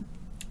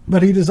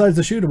 But he decides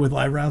to shoot it with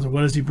live rounds. And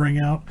what does he bring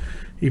out?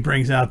 He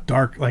brings out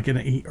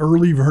an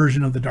early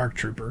version of the Dark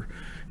Trooper.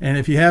 And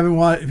if you've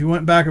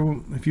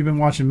been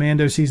watching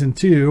Mando Season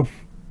 2,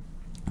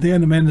 the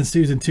end of Mando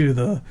Season 2,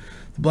 the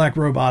black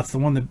robot's the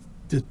one that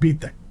just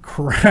beat the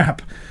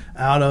crap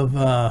out of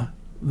the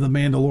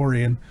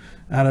Mandalorian,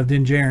 out of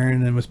Din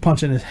Djarin, and was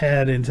punching his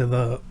head into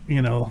the,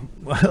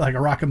 like a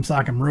rock'em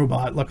sock'em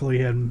robot. Luckily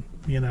he had,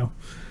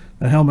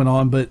 the helmet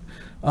on, but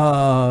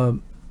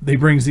they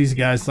brings these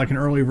guys, like an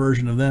early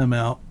version of them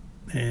out,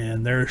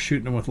 and they're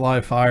shooting them with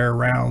live fire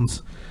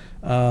rounds.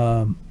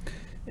 And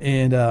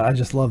I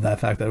just love that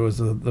fact that it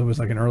was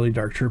like an early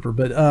Dark Trooper,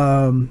 but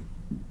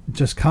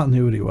just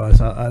continuity wise,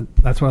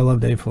 that's what I love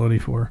Dave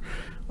Filoni for.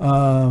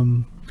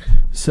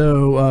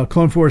 So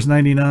Clone Force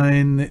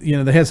 99,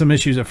 they had some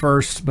issues at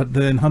first, but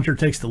then Hunter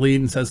takes the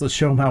lead and says, let's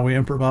show them how we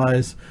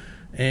improvise.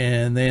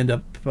 And they end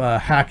up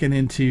hacking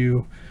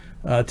into,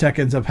 Tech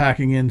ends up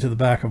hacking into the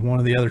back of one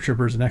of the other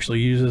troopers and actually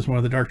uses one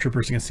of the Dark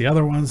Troopers against the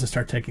other ones to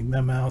start taking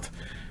them out.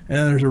 And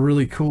then there's a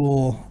really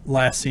cool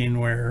last scene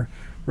where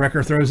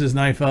Wrecker throws his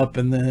knife up,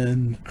 and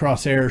then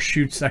Crosshair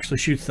shoots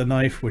the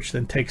knife, which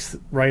then takes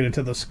right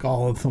into the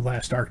skull of the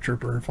last Dark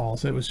Trooper and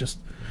falls. It was just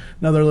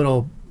another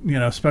little,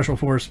 Special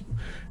Force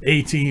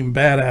A-Team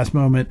badass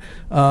moment,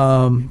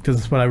 because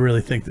that's what I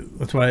really think.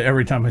 That's why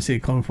every time I see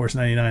Clone Force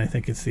 99, I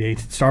think it's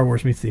Star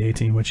Wars meets the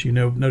A-Team, which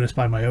noticed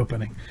by my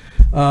opening.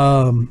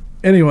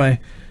 Anyway,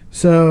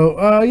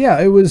 so yeah,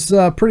 it was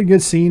a pretty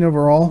good scene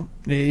overall.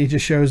 It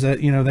just shows that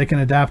they can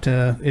adapt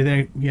to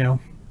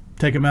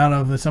take them out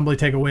of assembly,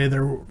 take away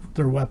their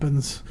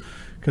weapons,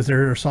 because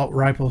their assault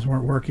rifles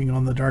weren't working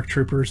on the Dark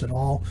Troopers at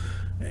all,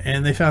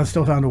 and they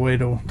still found a way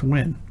to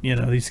win.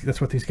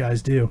 That's what these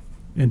guys do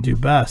and do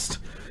best,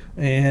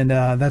 and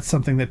that's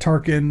something that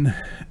Tarkin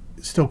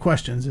still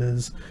questions: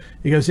 is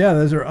He goes, yeah,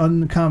 those are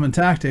uncommon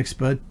tactics,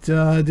 but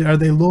are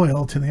they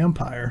loyal to the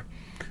Empire?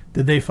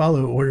 Did they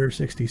follow Order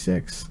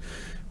 66?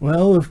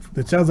 Well, if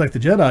it sounds like the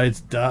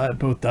Jedi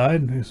both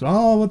died. He goes,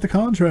 oh, what the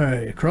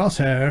contrary.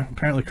 Crosshair.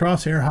 Apparently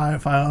Crosshair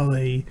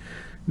filed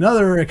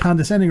another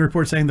condescending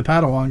report saying the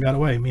Padawan got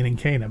away, meaning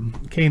Kanan,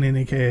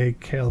 a.k.a.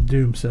 Caleb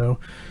Doom. So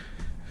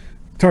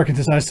Tarkin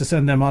decides to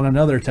send them on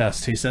another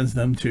test. He sends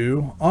them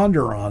to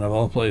Onderon, of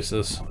all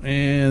places.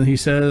 And he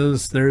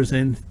says there's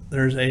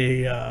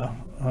a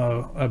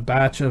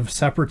batch of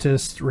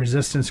separatist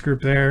resistance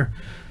group there.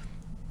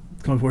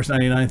 Clone Force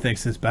 99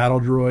 thinks it's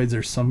battle droids.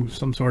 There's some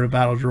sort of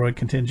battle droid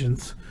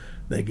contingents.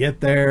 They get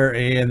there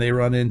and they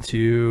run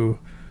into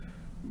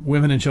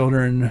women and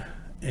children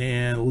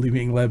and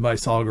being led by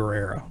Saw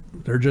Gerrera.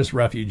 They're just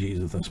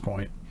refugees at this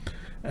point,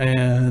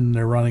 and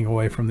they're running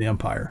away from the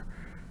Empire.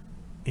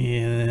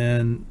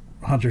 And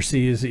Hunter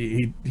sees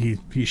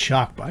he's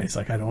shocked by it. He's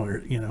like, I don't,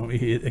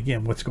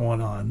 again, what's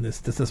going on?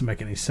 This doesn't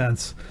make any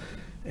sense.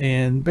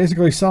 And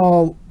basically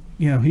Saul,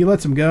 he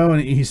lets them go,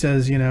 and he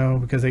says,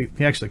 because they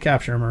actually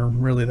capture him, or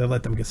really they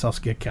let them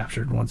get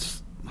captured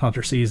once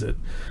Hunter sees it.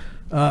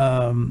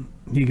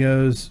 He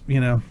goes,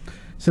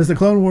 says the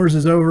Clone Wars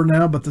is over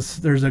now, but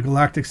there's a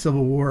galactic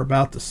civil war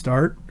about to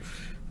start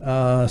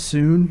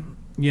soon.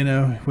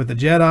 With the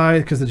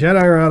Jedi, because the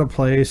Jedi are out of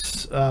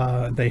place.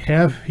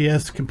 He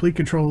has complete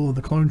control of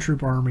the clone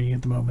troop army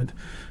at the moment.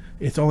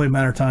 It's only a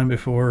matter of time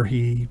before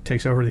he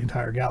takes over the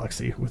entire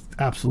galaxy with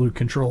absolute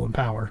control and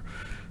power.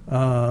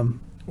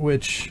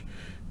 Which,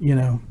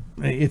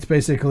 it's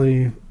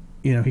basically,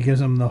 he gives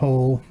them the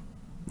whole,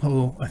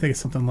 I think it's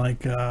something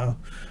like, the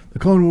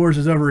Clone Wars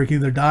is over. He can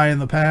either die in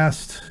the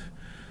past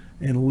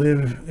and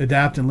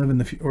adapt and live in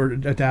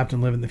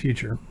the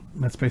future.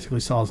 That's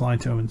basically Saul's line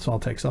to him, and Saul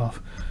takes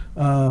off.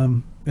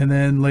 And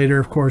then later,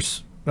 of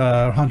course,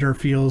 Hunter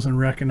feels and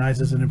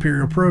recognizes an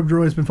Imperial probe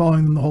droid has been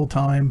following them the whole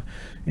time,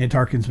 and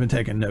Tarkin's been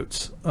taking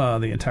notes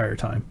the entire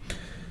time.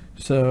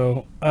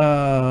 So,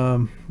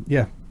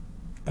 yeah.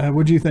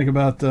 What do you think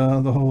about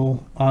the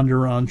whole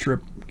Onderon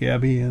trip,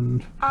 Gabby,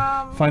 and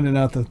finding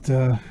out that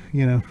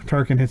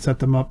Tarkin had set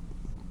them up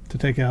to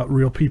take out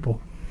real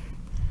people?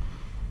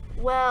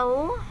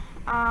 Well,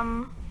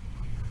 I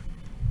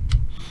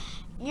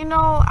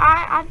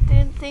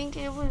didn't think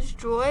it was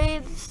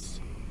droids,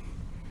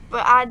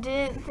 but I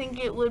didn't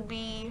think it would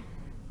be,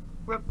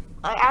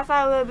 I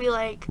thought it would be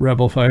like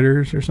rebel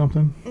fighters or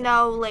something.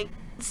 No, like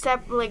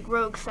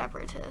rogue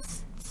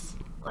separatists,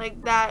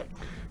 like that.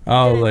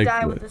 Oh, didn't like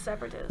die with the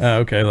separatists.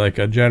 Okay, like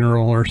a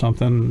general or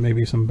something,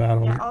 maybe some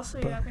battle. Yeah.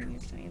 Also, you have to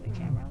use any of the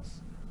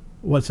cameras.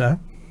 What's that?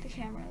 The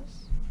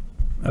cameras.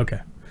 Okay.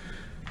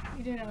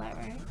 You do know that,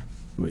 right?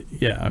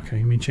 Yeah, okay.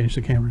 You mean change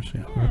the cameras?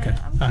 Yeah, Yeah, okay.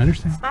 I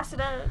understand. Spice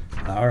it up.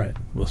 All right.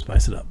 We'll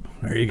spice it up.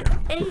 There you go.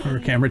 Hey. For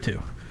camera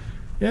 2.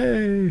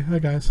 Yay. Hi,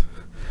 guys.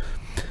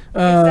 It's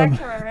that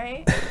camera,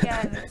 right?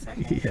 Yeah, it's that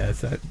camera. Yeah,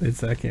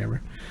 it's that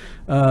camera.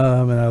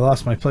 And I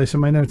lost my place in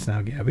my notes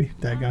now, Gabby.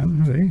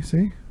 Daggone.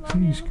 See?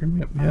 You screwed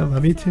me up. Yeah,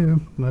 love you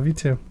too. Love you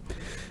too.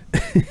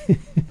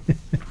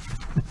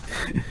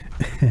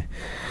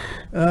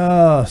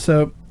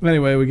 So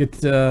anyway, we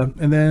get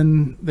and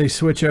then they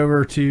switch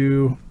over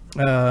to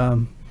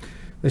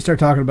they start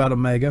talking about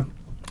Omega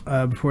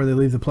before they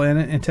leave the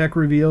planet, and Tech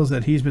reveals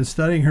that he's been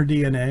studying her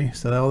DNA,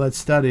 so all that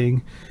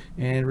studying,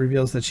 and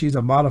reveals that she's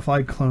a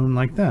modified clone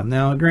like them.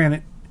 Now,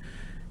 granted,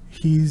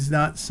 he's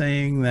not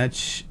saying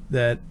that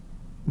that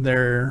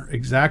they're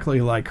exactly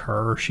like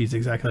her, she's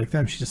exactly like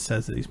them. She just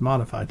says that he's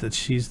modified, that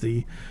she's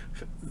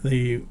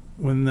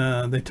when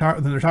they're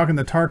talking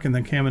to Tarkin,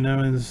 the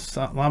Kaminoans,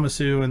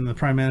 Lamasu, and the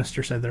Prime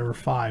Minister said there were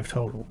 5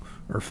 total,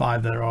 or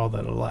 5 that are all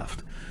that are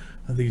left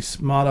of these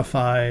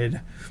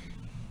modified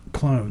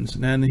clones.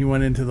 And then he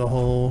went into the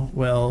whole,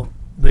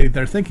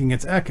 they're thinking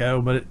it's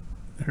Echo, but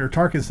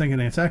Tarkin's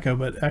thinking it's Echo,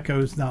 but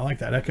Echo's not like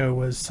that. Echo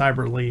was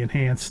cyberly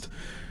enhanced,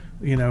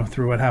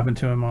 through what happened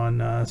to him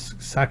on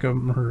Sacco,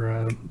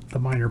 or the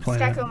minor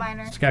planet.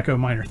 Skako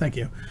Minor, thank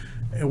you.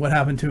 And what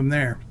happened to him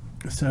there?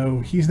 So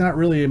he's not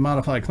really a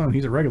modified clone.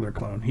 He's a regular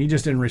clone. He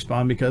just didn't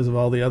respond because of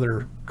all the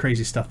other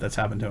crazy stuff that's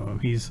happened to him.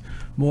 He's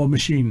more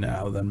machine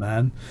now than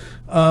man.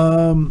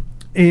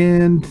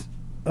 And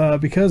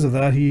because of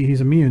that,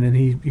 he's immune, and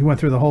he went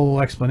through the whole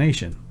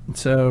explanation.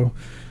 So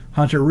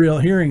Hunter,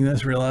 hearing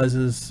this,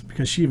 realizes,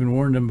 because she even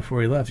warned him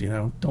before he left,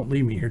 don't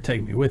leave me here,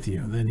 take me with you.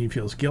 And then he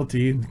feels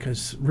guilty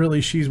because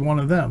really she's one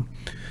of them.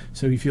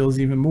 So he feels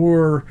even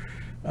more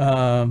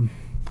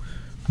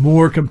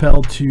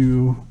compelled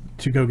to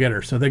go get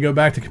her. So they go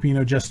back to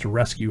Camino just to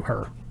rescue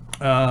her.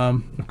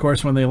 Of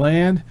course, when they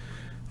land,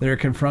 they're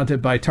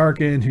confronted by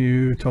Tarkin,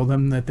 who told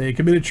them that they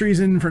committed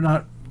treason for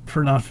not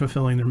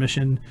fulfilling their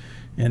mission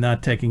and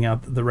not taking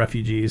out the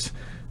refugees.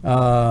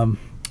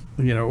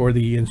 Or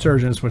the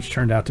insurgents, which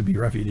turned out to be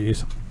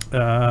refugees.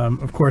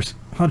 Of course,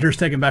 Hunter's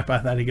taken back by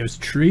that. He goes,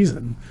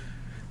 treason.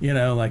 Are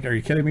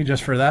you kidding me?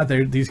 Just for that,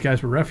 these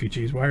guys were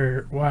refugees. Why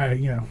are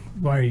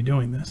you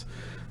doing this?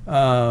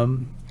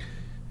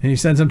 And he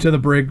sends him to the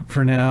brig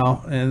for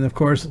now, and of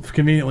course,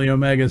 conveniently,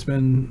 Omega's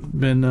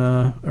been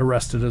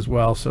arrested as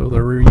well, so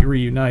they're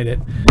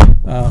reunited.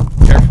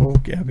 Careful,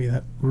 Gabby,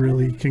 that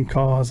really can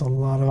cause a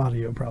lot of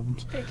audio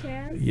problems. It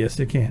can? Yes,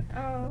 it can.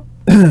 Oh.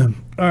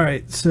 All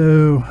right,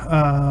 so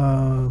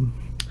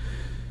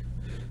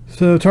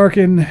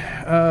Tarkin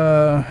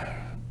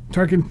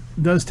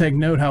does take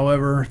note,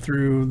 however,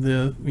 through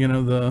the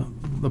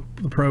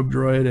probe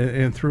droid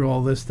and through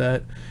all this,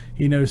 that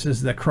he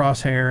notices that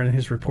Crosshair in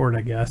his report,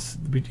 I guess,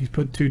 he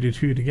put 2 to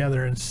 2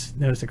 together and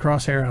noticed that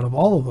Crosshair, out of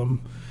all of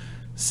them,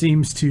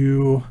 seems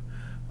to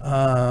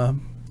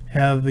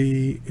has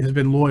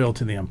been loyal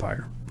to the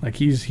Empire. Like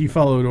he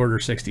followed Order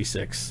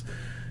 66.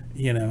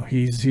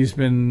 He's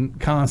been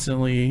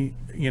constantly,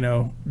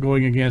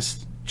 going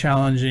against,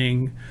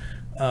 challenging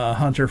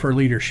Hunter for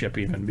leadership,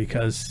 even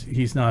because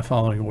he's not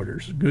following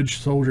orders. Good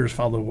soldiers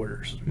follow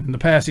orders. In the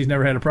past, he's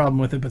never had a problem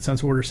with it, but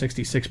since Order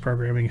 66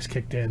 programming has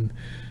kicked in,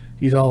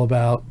 he's all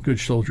about good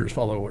soldiers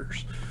follow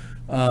orders.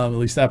 At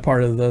least that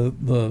part of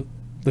the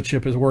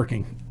chip is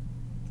working.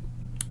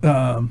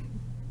 And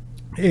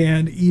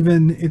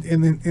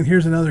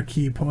here's another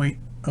key point: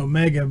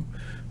 Omega,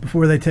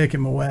 before they take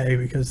him away,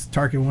 because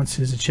Tarkin wants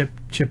his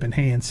chip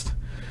enhanced,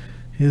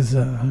 his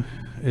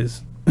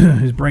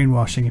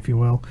brainwashing, if you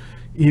will.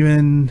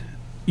 Even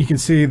you can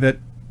see that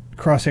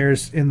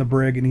Crosshair's in the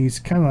brig, and he's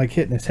kind of like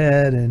hitting his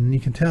head, and you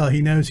can tell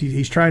he knows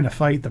he's trying to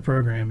fight the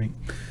programming.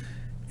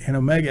 And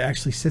Omega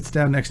actually sits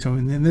down next to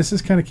him, and this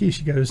is kind of key.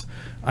 She goes,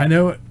 "I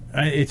know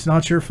it's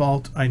not your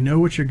fault. I know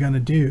what you're going to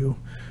do.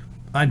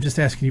 I'm just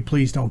asking you,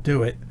 please don't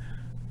do it."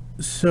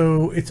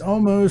 So it's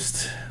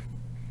almost,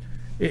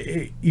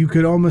 you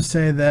could almost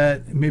say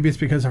that maybe it's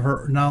because of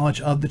her knowledge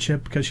of the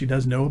chip, because she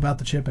does know about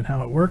the chip and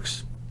how it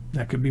works.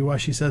 That could be why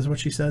she says what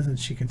she says, and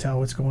she can tell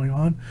what's going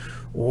on.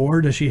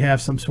 Or does she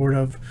have some sort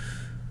of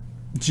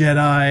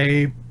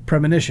Jedi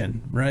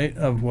premonition, right,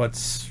 of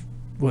what's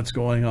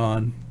going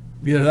on?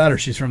 Either that, or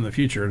she's from the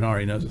future and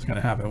already knows what's going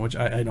to happen, which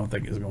I don't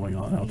think is going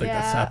on. I don't think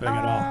that's happening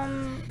at all.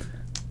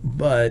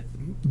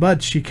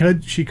 But she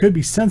could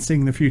be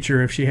sensing the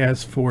future if she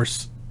has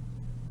Force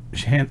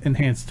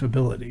enhanced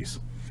abilities.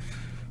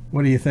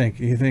 What do you think?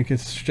 Do you think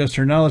it's just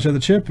her knowledge of the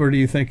chip, or do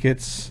you think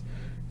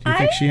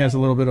she has a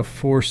little bit of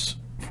force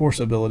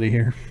ability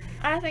here?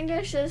 I think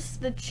it's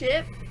just the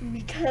chip,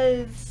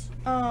 because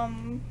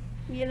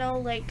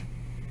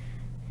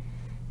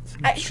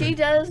she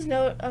does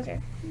know. Okay,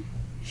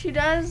 she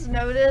does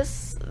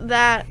notice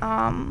that.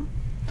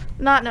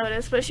 Not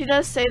notice, but she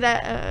does say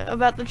that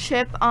about the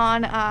chip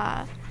on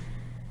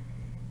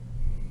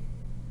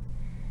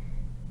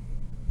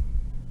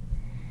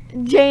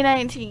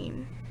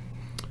J-19.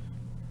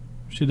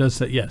 She does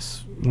say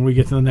yes. When we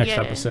get to the next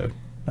episode,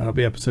 that'll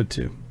be episode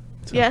 2.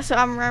 So. Yeah, so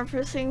I'm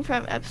referencing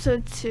from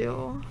episode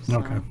 2. So.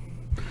 Okay.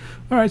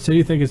 All right, so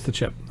you think it's the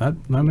chip.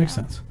 That makes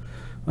sense.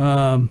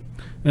 And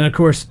of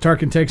course,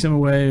 Tarkin takes him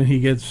away, and he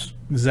gets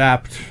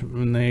zapped,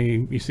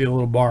 and you see a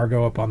little bar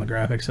go up on the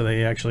graphics, so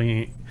they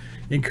actually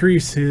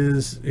increase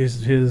his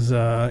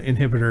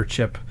inhibitor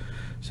chip.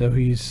 So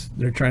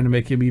they're trying to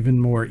make him even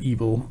more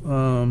evil.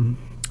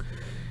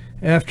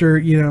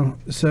 After,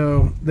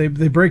 so they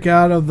break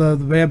out of the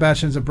Bad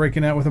Batch ends up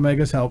breaking out with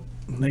Omega's help.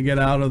 They get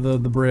out of the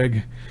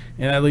brig,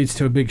 and that leads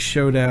to a big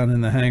showdown in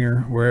the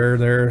hangar where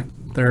their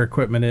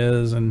equipment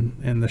is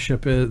and their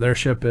ship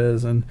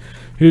is, and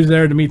who's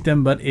there to meet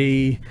them but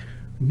a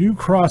new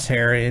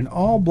Crosshair in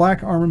all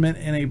black armament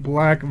and a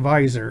black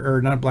visor,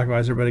 or not black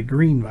visor, but a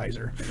green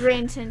visor.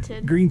 Green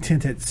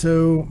tinted.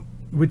 So,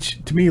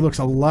 which to me looks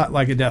a lot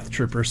like a Death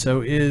Trooper.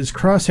 So is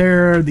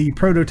Crosshair the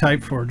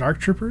prototype for Dark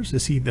Troopers?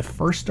 Is he the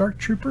first Dark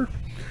Trooper?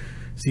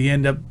 Does he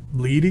end up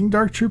leading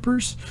Dark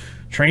Troopers?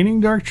 Training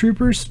Dark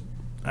Troopers?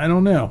 I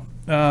don't know.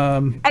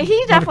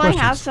 He definitely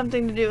has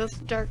something to do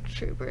with Dark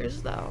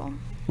Troopers, though.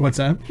 What's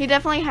that? He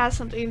definitely has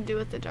something to do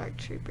with the Dark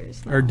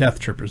Troopers. Or Death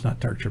Troopers, not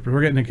Dark Troopers.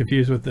 We're getting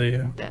confused with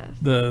the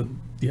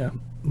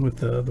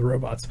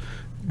robots.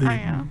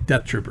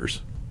 Death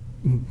Troopers.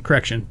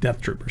 Correction,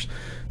 Death Troopers.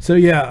 So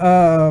he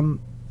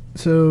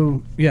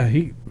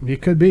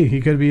could be.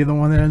 He could be the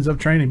one that ends up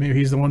training. Maybe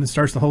he's the one that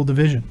starts the whole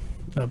division.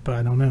 But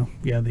I don't know.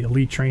 Yeah, the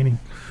elite training.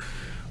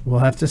 We'll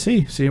have to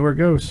see where it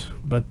goes.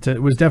 But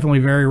it was definitely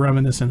very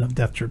reminiscent of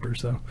Death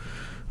Troopers, though.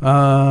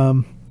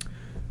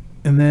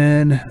 And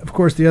then, of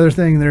course, the other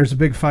thing, there's a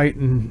big fight,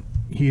 and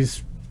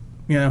he's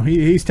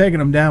taking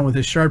him down with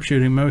his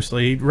sharpshooting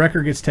mostly.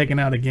 Wrecker gets taken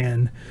out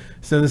again.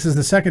 So this is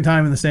the second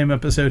time in the same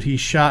episode he's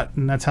shot,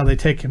 and that's how they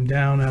take him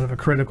down out of a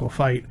critical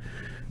fight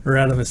or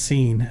out of a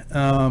scene.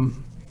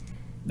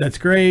 That's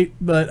great,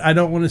 but I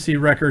don't want to see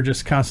Wrecker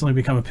just constantly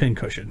become a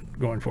pincushion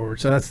going forward.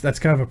 So that's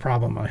kind of a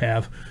problem I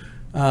have.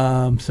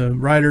 So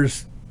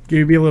writers,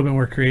 be a little bit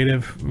more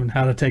creative on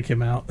how to take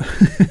him out,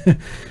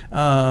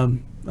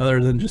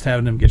 other than just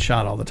having him get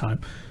shot all the time,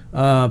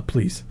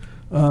 please.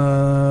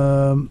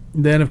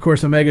 Then, of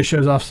course, Omega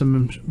shows off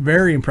some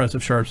very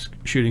impressive sharp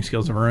shooting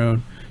skills of her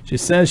own. She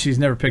says she's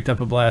never picked up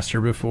a blaster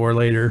before.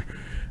 Later,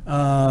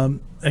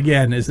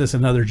 again, is this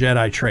another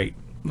Jedi trait,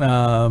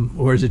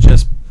 or is it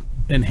just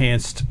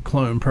enhanced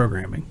clone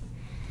programming?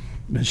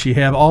 Does she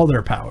have all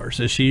their powers?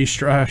 Is she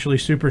actually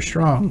super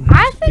strong?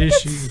 I think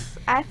Is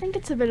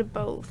it's a bit of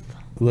both.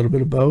 a little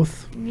bit of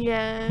both?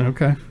 Yeah.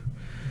 Okay.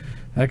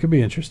 That could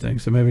be interesting.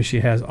 So maybe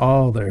she has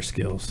all their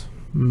skills.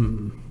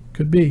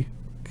 Could be.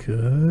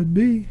 Could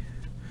be.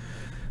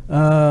 Wait,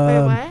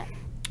 what?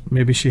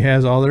 Maybe she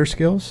has all their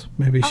skills.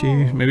 Maybe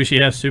Oh. she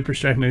has super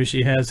strength. Maybe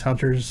she has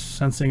hunter's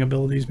sensing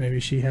abilities. Maybe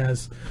she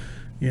has,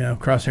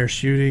 crosshair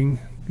shooting.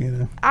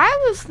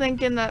 I was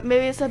thinking that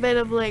maybe it's a bit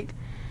of like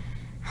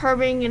her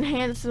being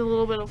enhanced with a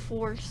little bit of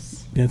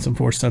force. And some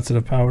force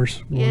sensitive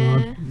powers. going Yeah.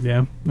 on.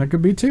 Yeah, that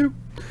could be too.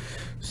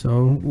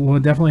 So we'll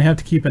definitely have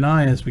to keep an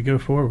eye as we go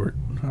forward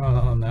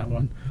on that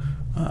one,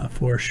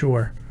 for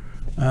sure.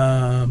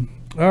 All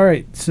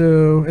right.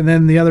 So, and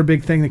then the other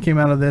big thing that came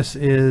out of this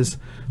is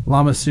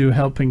Lama Su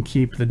helping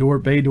keep the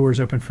bay doors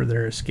open for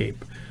their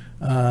escape,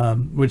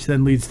 which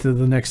then leads to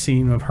the next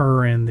scene of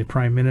her and the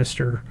Prime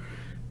Minister.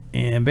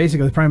 And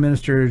basically, the Prime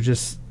Minister is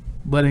just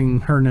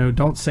letting her know,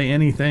 don't say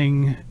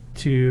anything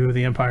to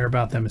the Empire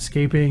about them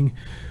escaping.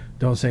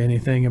 Don't say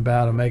anything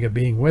about Omega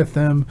being with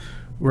them.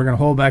 We're going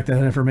to hold back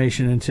that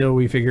information until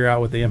we figure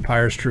out what the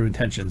Empire's true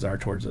intentions are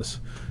towards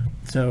us.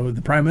 So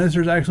the Prime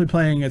Minister is actually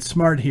playing it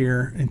smart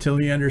here until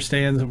he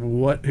understands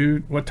what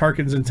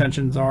Tarkin's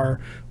intentions are,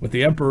 what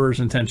the Emperor's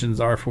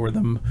intentions are for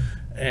them,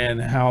 and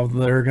how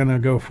they're going to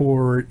go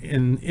forward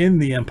in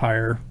the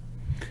Empire.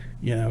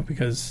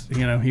 Because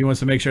he wants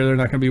to make sure they're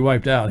not going to be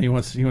wiped out. He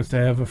wants to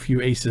have a few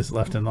aces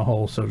left in the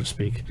hole, so to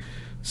speak.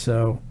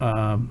 So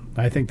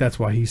I think that's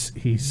why he's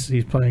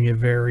playing it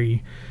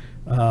very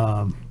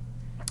calm,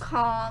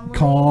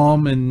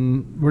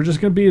 and we're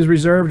just going to be as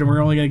reserved, and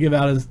we're only going to give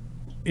out as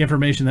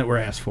information that we're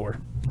asked for.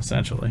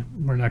 Essentially,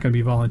 we're not going to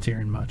be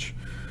volunteering much,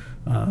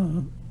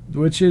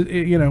 which is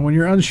when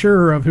you're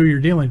unsure of who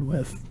you're dealing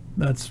with,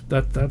 that's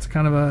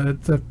kind of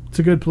it's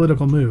a good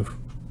political move.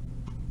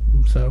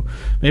 So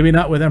maybe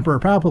not with Emperor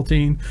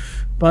Palpatine,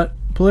 but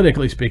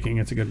politically speaking,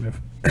 it's a good move.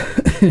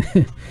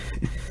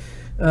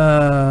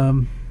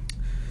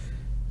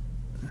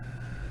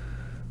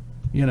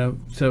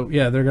 So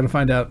yeah, they're going to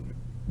find out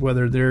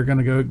whether they're going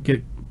to go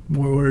get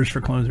more orders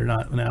for clones or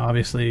not. Now,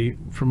 obviously,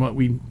 from what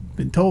we've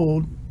been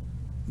told,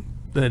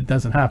 that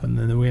doesn't happen.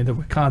 And then we end up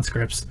with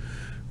conscripts,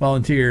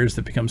 volunteers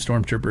that become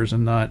stormtroopers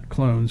and not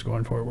clones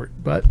going forward.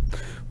 But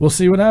we'll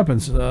see what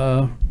happens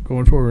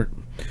going forward.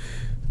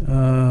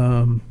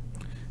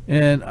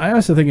 And I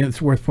also think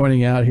it's worth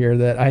pointing out here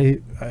that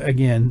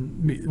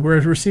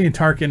we're seeing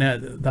Tarkin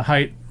at the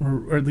height,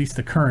 or at least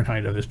the current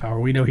height of his power.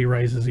 We know he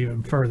rises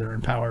even further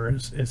in power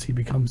as he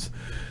becomes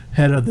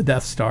head of the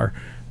Death Star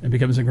and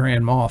becomes a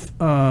Grand Moff,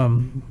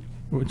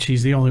 which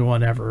he's the only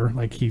one ever.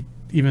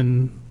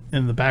 Even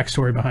in the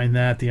backstory behind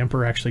that, the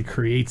Emperor actually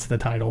creates the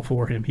title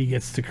for him. He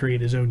gets to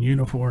create his own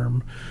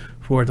uniform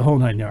for the whole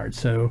 9 yards.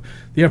 So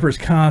the Emperor's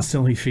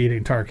constantly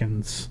feeding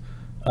Tarkin's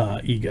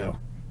ego.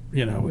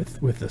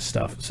 With this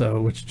stuff.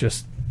 So, which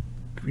just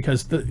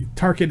because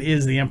Tarkin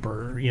is the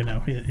Emperor,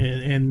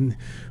 and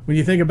when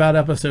you think about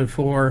Episode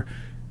 4,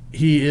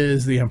 he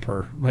is the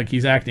Emperor. Like,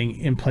 he's acting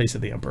in place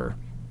of the Emperor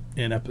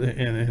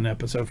in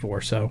Episode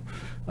 4. So,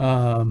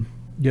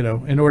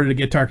 in order to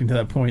get Tarkin to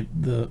that point,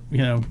 the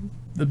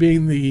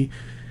thing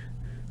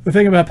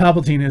about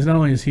Palpatine is not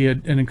only is he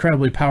an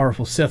incredibly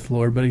powerful Sith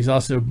Lord, but he's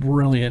also a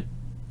brilliant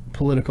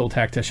political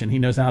tactician. He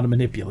knows how to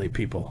manipulate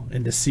people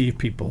and deceive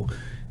people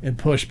and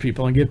push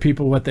people and give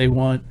people what they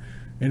want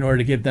in order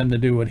to get them to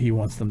do what he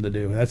wants them to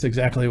do. And that's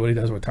exactly what he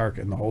does with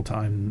Tarkin the whole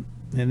time.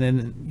 And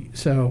then,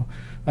 so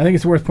I think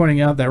it's worth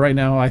pointing out that right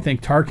now, I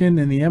think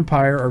Tarkin and the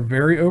Empire are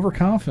very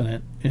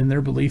overconfident in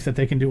their belief that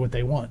they can do what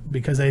they want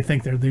because they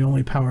think they're the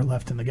only power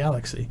left in the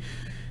galaxy.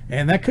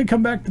 And that could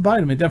come back to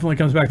bite them. It definitely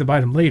comes back to bite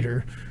them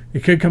later.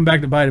 It could come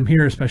back to bite them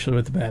here, especially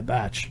with the Bad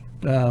Batch.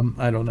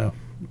 I don't know.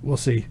 We'll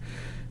see.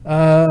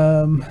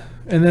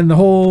 And then the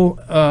whole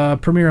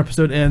premiere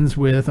episode ends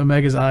with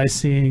Omega's eyes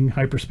seeing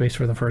hyperspace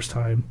for the first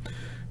time.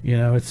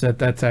 It's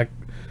that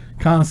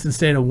constant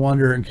state of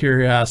wonder and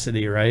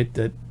curiosity, right?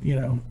 That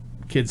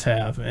kids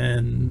have,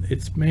 and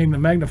it's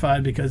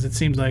magnified because it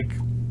seems like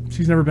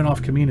she's never been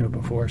off Kamino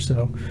before,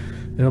 so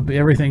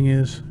everything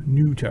is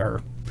new to her.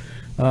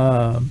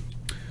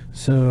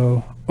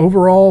 So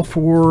overall,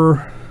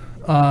 for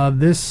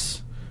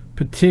this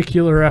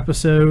particular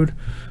episode,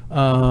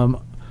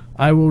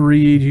 I will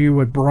read you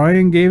what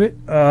Brian gave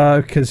it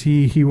because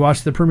he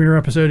watched the premiere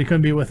episode. He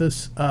couldn't be with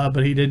us,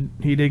 but he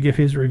did give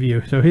his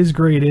review. So his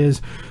grade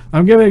is,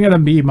 I'm giving it a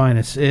B-.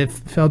 It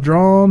felt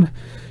drawn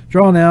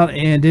out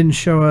and didn't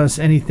show us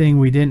anything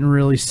we didn't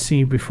really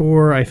see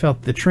before. I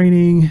felt the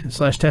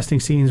training/testing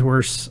scenes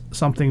were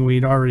something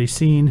we'd already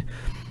seen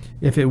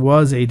if it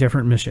was a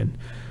different mission.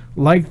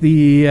 Like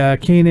the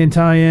Kanan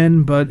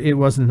tie-in, but it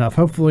wasn't enough.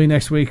 Hopefully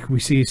next week we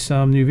see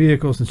some new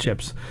vehicles and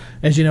ships.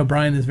 As you know,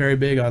 Brian is very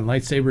big on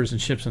lightsabers and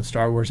ships in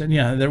Star Wars, and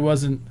yeah, there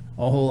wasn't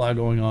a whole lot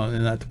going on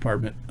in that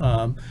department.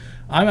 I'm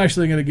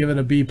actually going to give it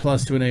a B+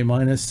 to an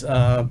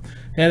A-.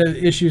 Had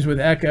issues with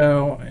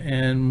Echo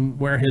and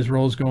where his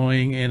role's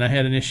going, and I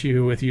had an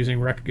issue with using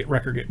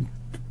Wrecker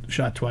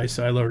shot twice,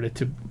 so I lowered it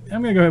to.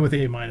 I'm gonna go ahead with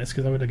the A-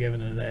 because I would have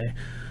given it an A.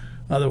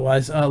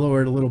 Otherwise, I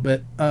lowered a little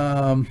bit.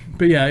 But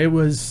yeah,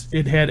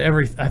 it had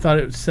I thought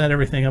it set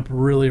everything up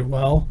really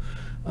well.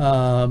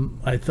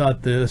 I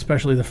thought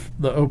especially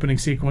the opening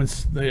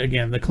sequence,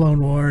 the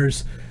Clone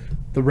Wars,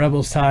 the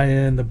Rebels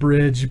tie-in, the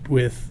bridge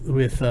with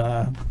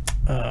the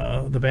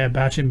Bad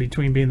Batch in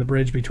between, being the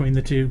bridge between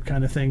the two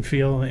kind of thing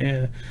feel.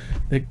 And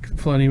that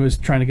Filoni was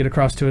trying to get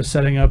across to us,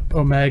 setting up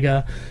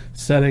Omega,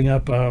 setting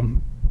up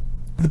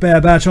the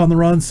Bad Batch on the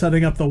run,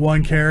 setting up the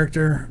one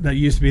character that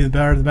used to be the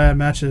Bad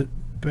Batch.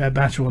 Bad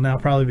Batch will now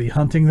probably be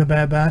hunting the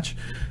Bad Batch,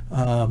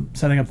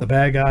 setting up the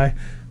bad guy,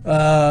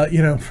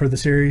 for the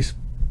series,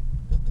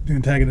 the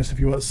antagonist, if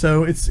you will.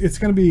 So it's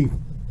going to be.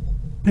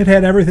 It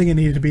had everything it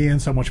needed to be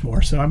and so much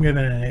more. So I'm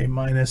giving it an A-.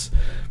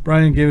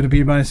 Brian gave it a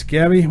B-.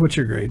 Gabby, what's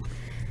your grade?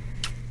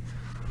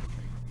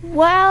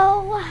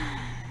 Well,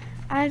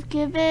 I'd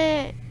give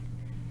it.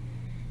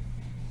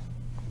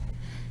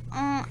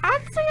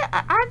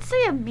 I'd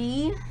say a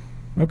B.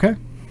 Okay.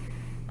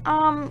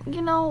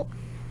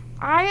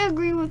 I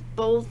agree with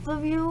both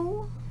of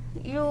you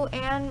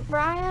and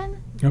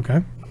Brian.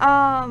 Okay.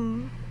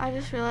 I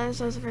just realized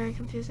that was a very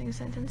confusing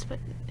sentence, but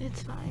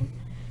it's fine.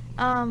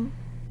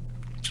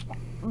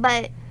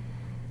 But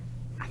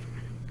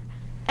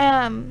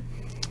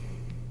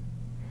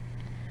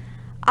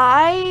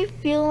I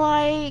feel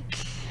like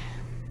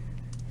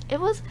it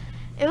was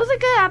a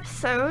good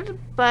episode,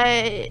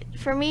 but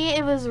for me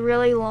it was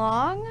really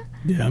long.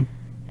 Yeah.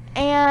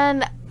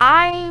 And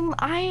I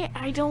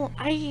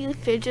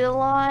fidget a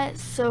lot,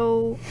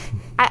 so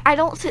I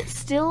don't sit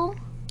still,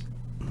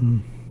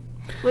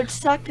 which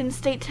sucked in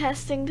state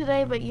testing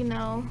today, but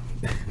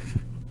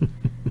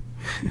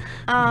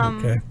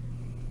Okay.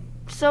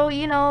 So,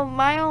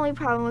 my only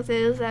problem with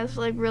it is that it's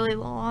like really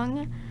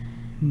long.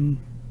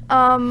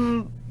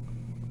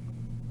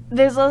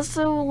 There's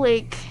also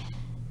like,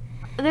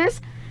 it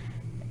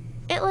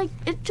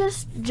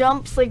just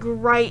jumps like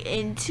right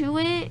into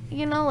it,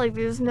 like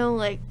there's no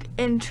like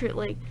entry,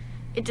 like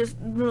it just,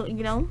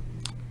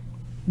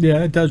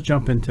 Yeah, it does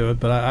jump into it,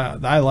 but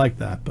I like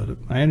that, but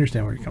I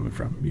understand where you're coming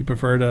from. You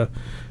prefer to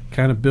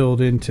kind of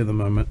build into the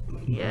moment.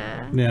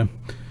 Yeah. Yeah.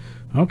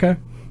 Okay.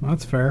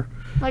 That's fair.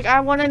 Like, I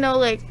want to know,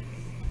 like,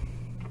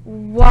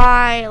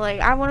 why, like,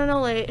 I want to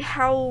know, like,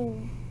 how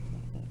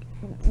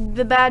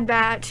the Bad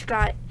Batch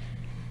got...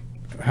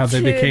 How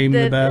they became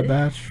the Bad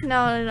Batch?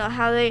 No.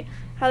 How they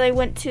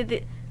went to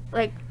the,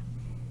 like,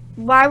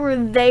 why were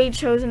they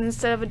chosen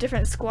instead of a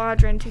different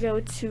squadron to go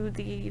to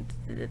the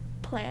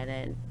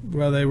planet?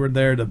 Well, they were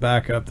there to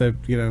back up, to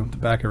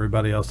back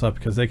everybody else up,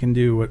 because they can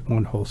do what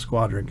one whole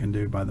squadron can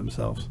do by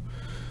themselves.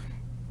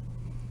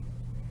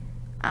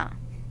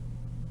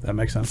 That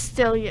makes sense.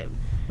 Still, yeah.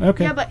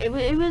 Okay. Yeah, but it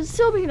would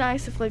still be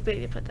nice if like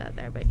they put that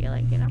there, but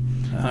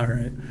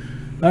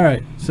All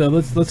right. So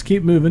let's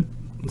keep moving.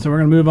 So we're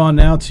gonna move on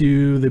now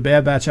to the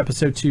Bad Batch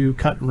episode 2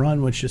 Cut and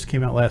Run, which just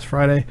came out last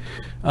Friday.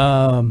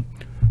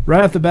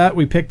 Right off the bat,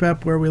 we picked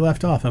up where we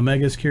left off.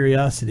 Omega's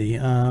curiosity.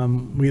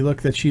 We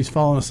look that she's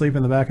fallen asleep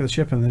in the back of the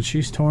ship, and then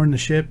she's torn the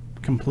ship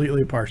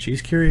completely apart.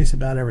 She's curious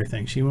about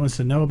everything. She wants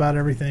to know about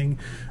everything,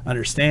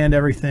 understand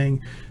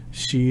everything.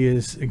 She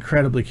is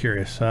incredibly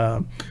curious.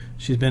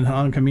 She's been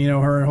on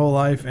Kamino her whole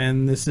life,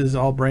 and this is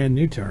all brand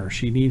new to her.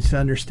 She needs to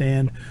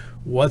understand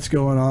what's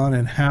going on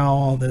and how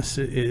all this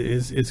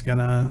is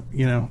gonna,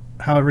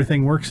 how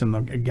everything works in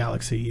the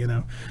galaxy.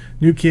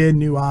 New kid,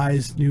 new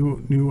eyes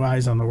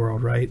on the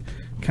world, right?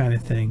 Kind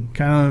of thing.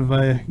 Kind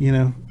of,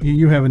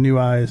 you have a new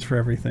eyes for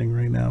everything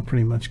right now,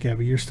 pretty much,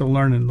 Gabby. You're still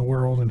learning the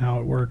world and how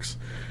it works,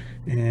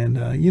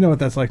 and you know what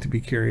that's like to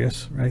be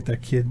curious, right?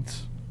 That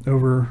kid's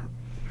over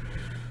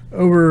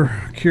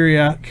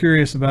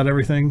curious about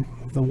everything.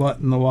 The what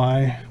and the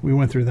why. We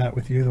went through that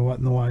with you, the what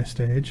and the why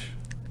stage.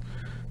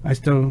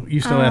 You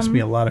still ask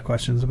me a lot of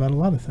questions about a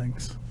lot of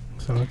things.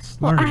 So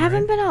it's learning. Well, I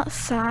haven't been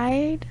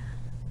outside.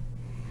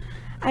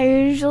 I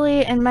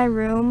usually in my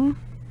room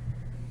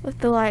with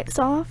the lights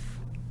off,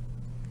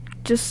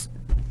 just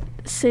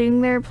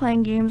sitting there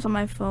playing games on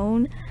my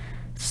phone.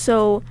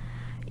 So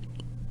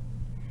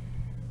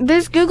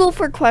there's Google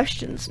for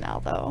questions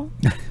now, though.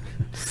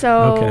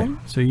 So okay,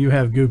 so you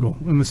have Google.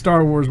 In the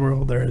Star Wars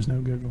world, there is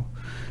no Google.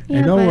 Yeah,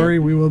 and don't worry,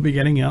 we will be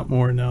getting out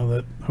more now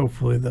that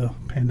hopefully the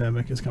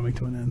pandemic is coming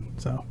to an end.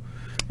 So,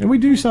 and we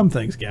do some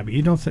things, Gabby.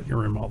 You don't sit in your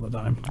room all the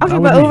time. Okay, Not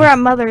but with over me. at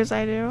Mother's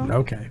I do.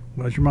 Okay,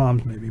 well, it's your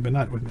mom's maybe, but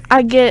not with me.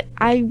 I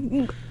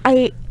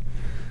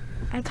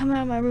come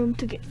out of my room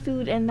to get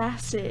food, and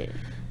that's it.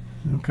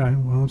 Okay,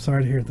 well, I'm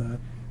sorry to hear that,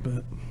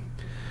 but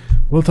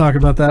we'll talk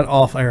about that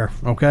off air.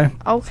 Okay.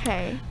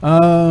 Okay.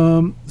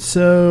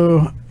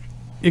 So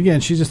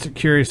again, she's just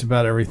curious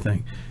about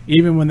everything.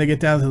 Even when they get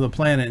down to the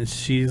planet, and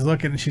she's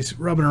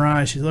rubbing her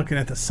eyes, she's looking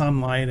at the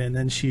sunlight, and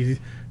then she's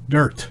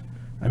dirt.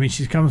 I mean,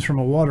 she comes from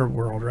a water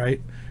world, right?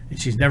 And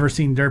she's never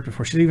seen dirt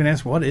before. She'd even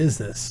ask, "What is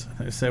this?"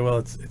 And they say, "Well,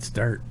 it's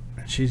dirt."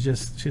 And she's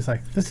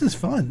like, "This is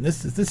fun.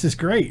 This is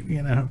great."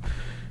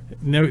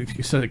 No,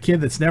 so a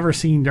kid that's never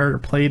seen dirt or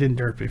played in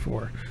dirt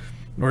before,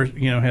 or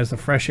has the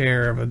fresh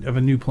air of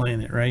a new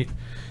planet, right?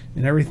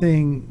 and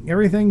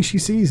everything she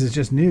sees is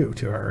just new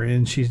to her,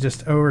 and she's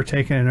just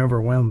overtaken and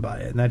overwhelmed by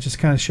it. And that just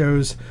kind of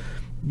shows,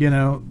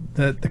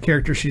 that the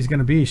character she's going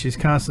to be. She's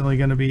constantly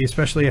going to be,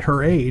 especially at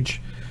her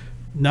age,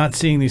 not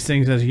seeing these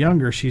things as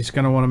younger. She's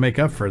going to want to make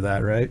up for that,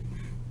 right?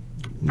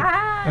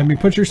 I mean,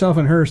 put yourself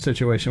in her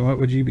situation. What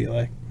would you be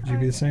like? Would you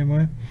be the same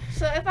way?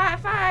 So if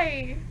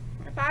I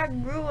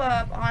grew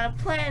up on a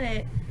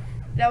planet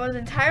that was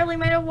entirely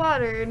made of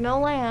water, no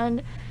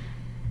land,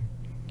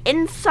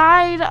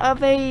 inside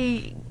of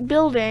a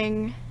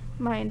building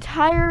my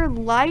entire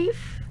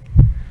life,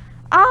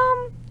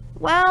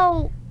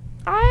 well,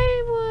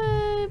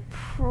 how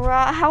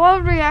I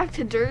would react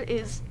to dirt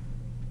is,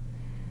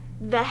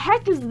 the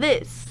heck is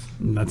this?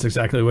 And that's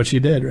exactly what she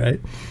did, right?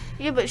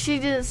 Yeah, but she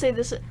didn't say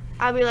this.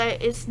 I'd be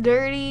like, it's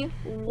dirty.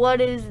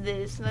 What is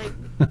this? Like,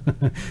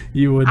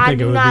 you would think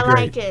it would be great. I do not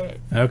like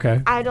it.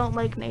 Okay. I don't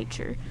like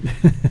nature.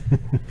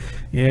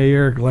 Yeah,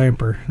 you're a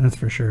glamper, that's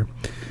for sure.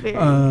 Very.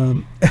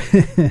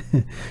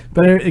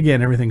 But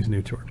again, everything's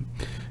new to her.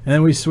 And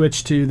then we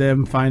switch to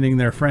them finding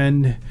their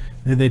friend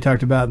that they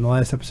talked about in the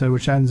last episode,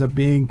 which ends up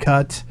being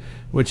Cut,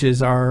 which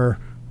is our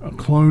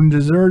clone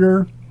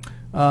deserter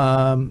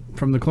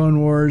from the Clone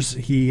Wars.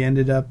 He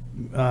ended up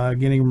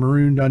getting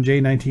marooned on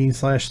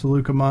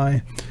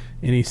J19/Seleucami,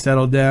 and he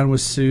settled down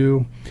with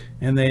Sue,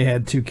 and they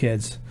had 2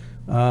 kids.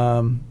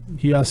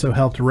 He also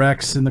helped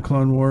Rex in the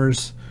Clone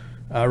Wars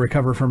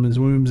recover from his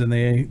wounds, and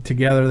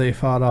they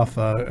fought off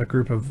a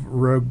group of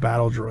rogue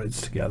battle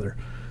droids together.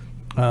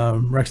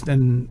 Rex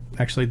then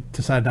actually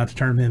decided not to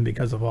turn him in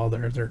because of all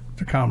their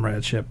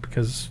comradeship,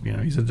 because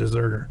he's a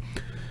deserter,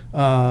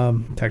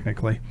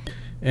 technically.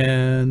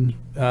 And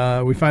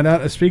we find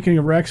out, speaking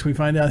of Rex, we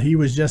find out he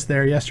was just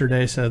there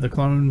yesterday, so the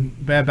clone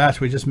Bad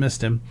Batch, we just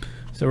missed him.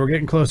 So we're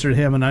getting closer to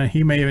him, and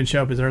he may even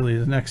show up as early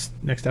as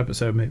next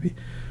episode, maybe,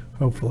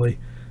 hopefully.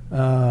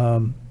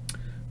 And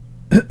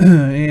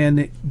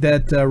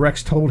that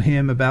Rex told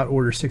him about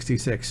Order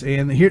 66.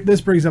 And here,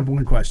 this brings up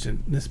one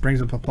question. This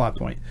brings up a plot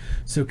point.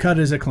 So Cut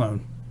is a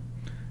clone.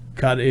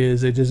 Cut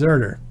is a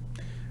deserter.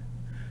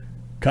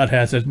 Cut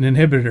has an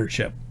inhibitor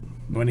chip.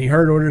 When he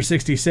heard Order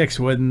 66,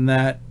 wouldn't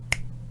that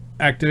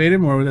activate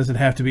him, or does it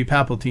have to be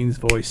Palpatine's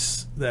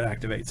voice that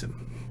activates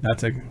him?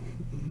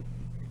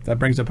 That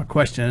brings up a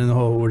question in the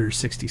whole Order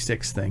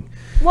 66 thing.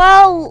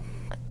 Well,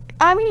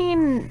 I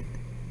mean,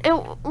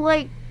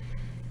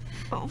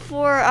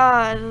 for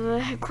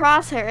the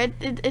Crosshair,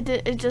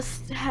 it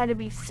just had to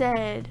be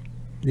said.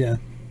 Yeah.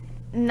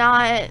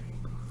 Not,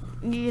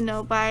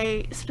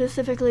 by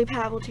specifically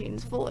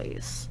Palpatine's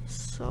voice.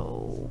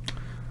 So.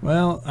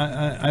 Well,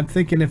 I'm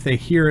thinking if they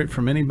hear it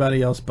from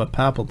anybody else but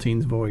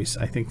Palpatine's voice,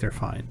 I think they're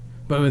fine.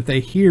 But if they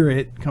hear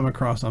it come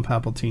across on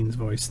Palpatine's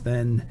voice,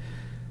 then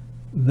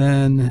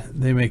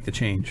they make the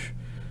change.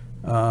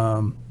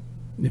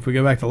 If we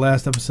go back to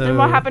last episode, then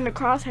what happened to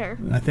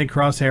Crosshair? I think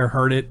Crosshair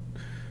heard it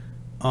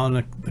on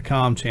the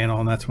comm channel,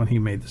 and that's when he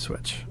made the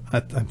switch.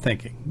 I'm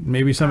thinking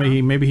maybe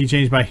he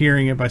changed by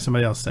hearing it by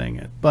somebody else saying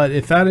it. But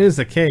if that is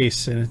the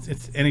case, and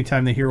it's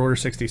anytime they hear Order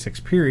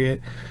 66,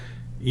 period,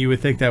 you would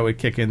think that would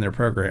kick in their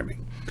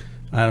programming.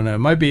 I don't know.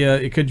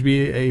 It could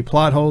be a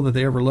plot hole that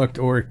they overlooked,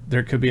 or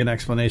there could be an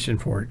explanation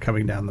for it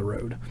coming down the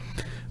road.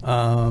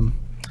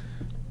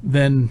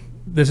 Then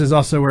this is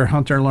also where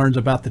Hunter learns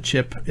about the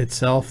chip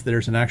itself.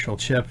 There's an actual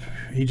chip.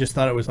 He just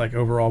thought it was like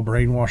overall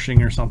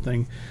brainwashing or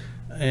something.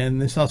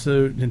 And this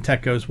also, and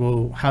Tech goes,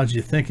 well, how did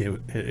you think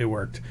it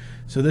worked?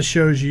 So this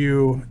shows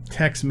you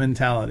Tech's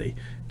mentality.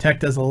 Tech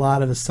does a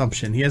lot of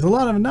assumption. He has a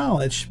lot of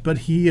knowledge, but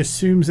he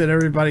assumes that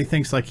everybody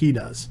thinks like he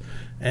does,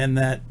 and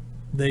that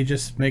they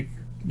just make,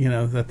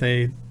 that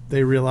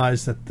they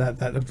realize that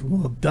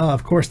well, duh,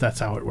 of course that's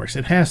how it works.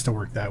 It has to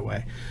work that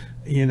way.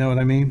 You know what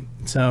I mean?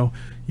 So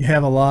you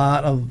have a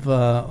lot of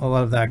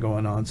that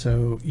going on.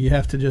 So you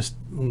have to just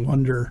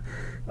wonder,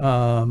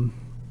 about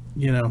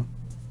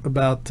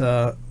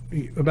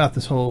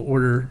this whole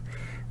order,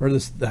 or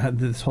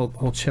this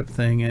whole chip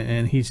thing.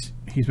 And he's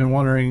been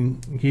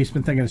wondering. He's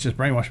been thinking it's just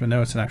brainwash, but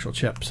no, it's an actual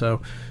chip.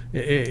 So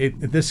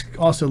this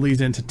also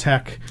leads into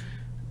Tech.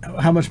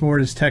 How much more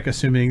is Tech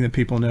assuming that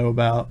people know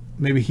about?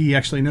 Maybe he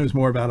actually knows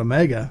more about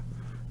Omega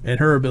and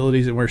her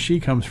abilities and where she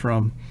comes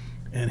from,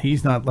 and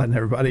he's not letting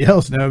everybody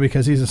else know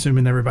because he's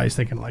assuming everybody's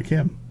thinking like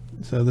him.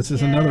 So this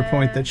is another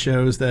point that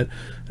shows that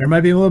there might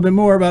be a little bit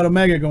more about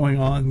Omega going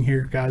on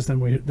here, guys, than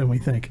we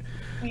think.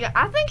 Yeah,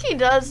 I think he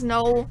does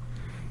know,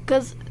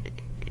 because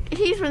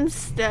he's been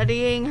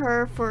studying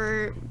her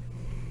for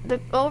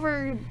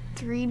over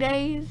 3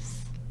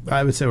 days.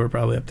 I would say we're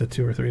probably up to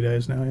 2 or 3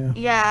 days now. Yeah.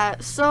 Yeah.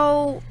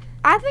 So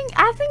I think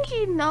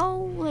he'd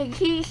know.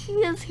 Like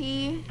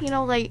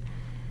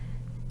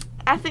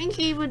I think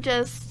he would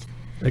just.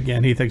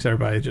 Again, he thinks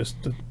everybody just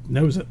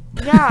knows it.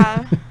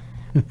 Yeah.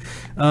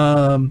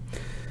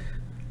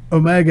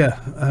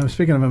 Omega.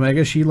 Speaking of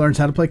Omega, she learns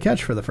how to play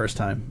catch for the first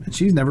time, and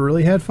she's never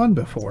really had fun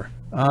before.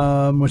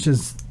 Which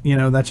is,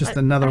 that's just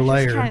another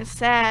layer. Kind of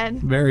sad.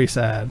 Very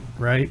sad,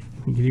 right?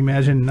 Can you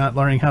imagine not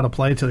learning how to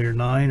play till you're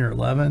 9 or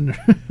 11?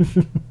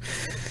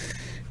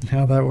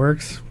 How that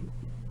works.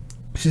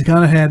 she's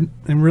kind of had,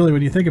 and really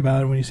when you think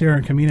about it, when you see her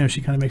in Camino,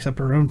 she kind of makes up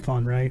her own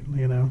fun, right?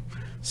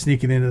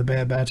 Sneaking into the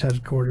Bad Batch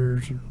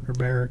headquarters or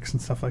barracks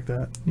and stuff like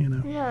that,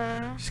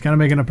 Yeah. She's kind of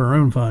making up her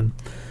own fun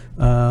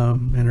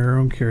and her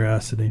own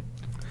curiosity.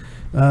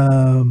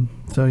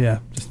 So yeah,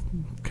 just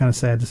kind of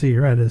sad to see.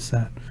 You're right, it is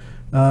sad.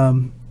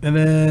 And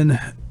then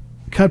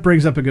Cut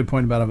brings up a good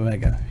point about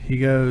Omega. He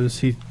goes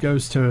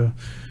to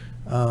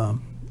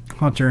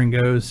Hunter and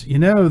goes,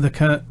 the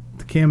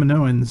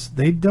Kaminoans,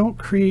 they don't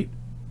create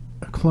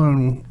a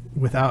clone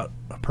without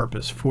a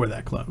purpose for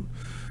that clone.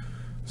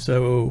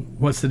 So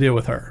what's the deal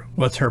with her?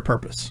 What's her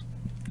purpose?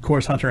 Of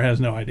course, Hunter has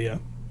no idea.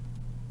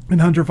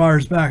 And Hunter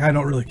fires back, I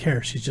don't really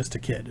care. She's just a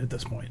kid at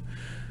this point.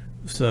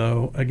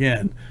 So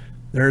again,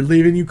 they're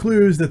leaving you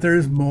clues that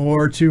there's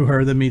more to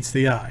her than meets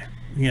the eye,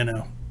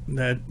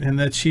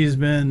 that she's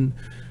been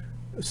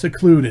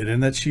secluded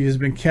and that she has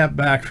been kept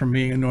back from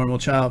being a normal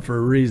child for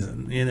a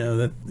reason.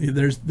 That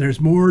there's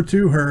more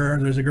to her.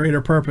 There's a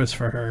greater purpose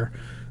for her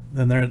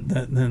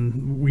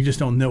than we just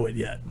don't know it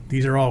yet.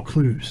 These are all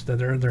clues that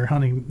they're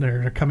hunting.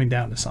 They're coming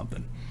down to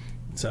something.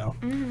 So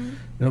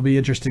it'll be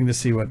interesting to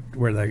see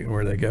where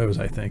that goes,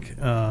 I think.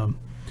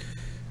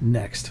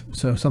 Next,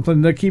 so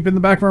something to keep in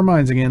the back of our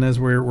minds again as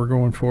we're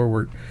going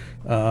forward.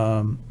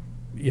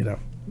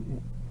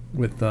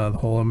 With the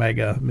whole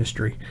Omega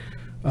mystery.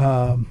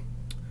 And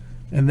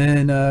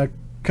then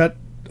Cut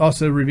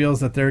also reveals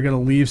that they're going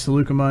to leave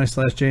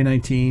Seleucami /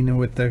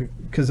 J-19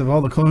 because of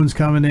all the clones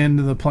coming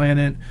into the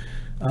planet.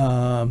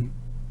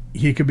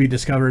 He could be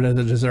discovered as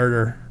a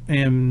deserter,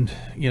 and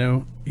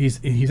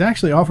he's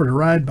actually offered a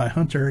ride by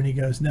Hunter, and he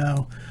goes,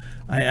 "No,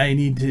 I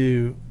need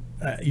to.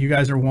 You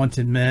guys are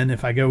wanted men.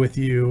 If I go with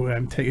you,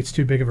 it's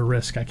too big of a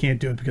risk. I can't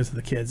do it because of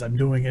the kids. I'm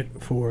doing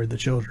it for the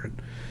children."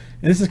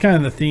 And this is kind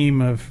of the theme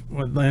of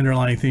what the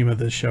underlying theme of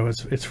this show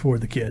is. It's for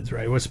the kids,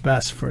 right? What's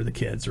best for the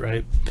kids,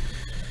 right?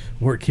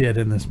 Or kid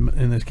in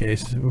this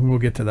case. We'll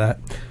get to that.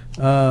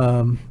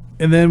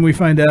 And then we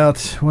find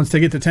out once they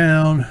get to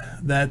town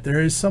that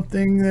there is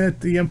something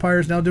that the Empire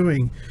is now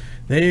doing.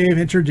 They've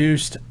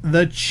introduced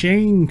the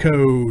chain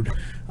code,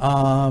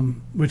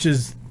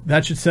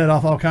 that should set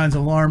off all kinds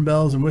of alarm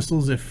bells and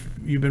whistles if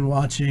you've been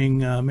watching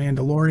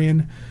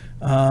Mandalorian.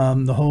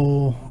 The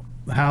whole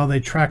how they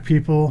track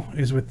people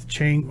is with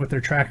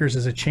their trackers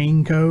as a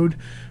chain code.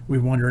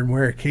 We're wondering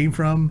where it came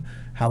from.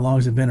 How long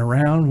has it been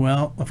around?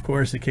 Well, of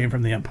course, it came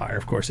from the Empire.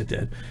 Of course it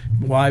did.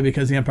 Why?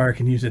 Because the Empire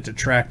can use it to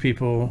track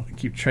people,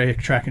 keep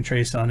track and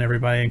trace on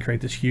everybody, and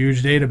create this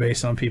huge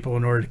database on people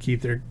in order to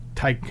keep their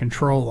tight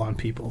control on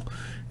people,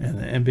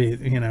 and be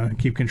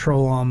keep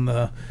control on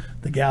the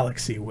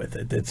galaxy with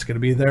it. It's going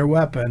to be their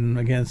weapon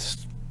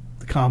against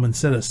the common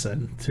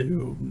citizen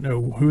to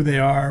know who they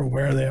are, and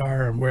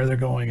where they're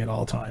going at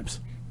all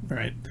times.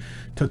 Right?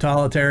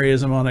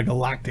 Totalitarianism on a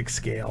galactic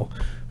scale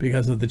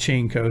because of the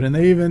chain code. And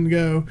they even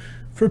go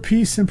for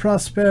peace and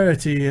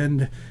prosperity,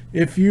 and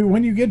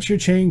when you get your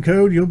chain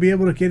code, you'll be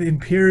able to get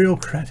Imperial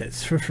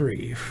credits for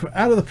free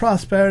out of the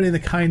prosperity and the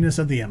kindness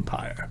of the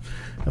Empire.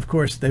 Of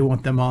course, they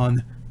want them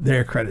on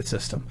their credit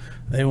system.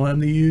 They want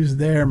them to use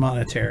their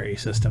monetary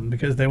system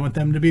because they want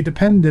them to be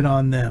dependent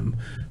on them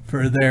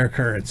for their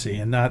currency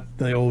and not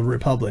the old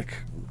Republic,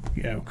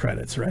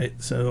 credits, right?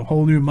 So a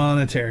whole new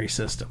monetary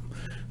system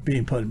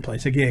being put in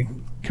place.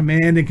 Again,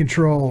 command and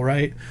control,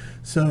 right?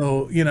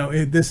 So,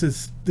 this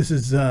is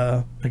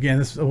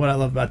what I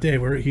love about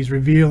Dave, where he's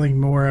revealing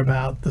more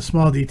about the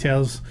small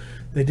details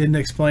they didn't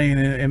explain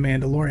in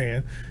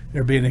Mandalorian.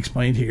 They're being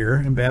explained here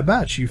in Bad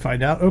Batch. You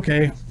find out,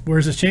 okay,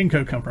 where's this chain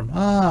code come from?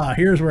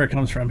 Here's where it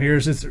comes from.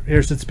 Here's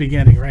its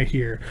beginning right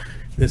here.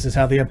 This is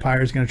how the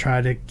Empire is going to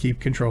try to keep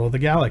control of the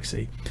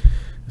galaxy.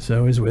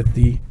 So is with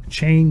the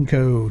chain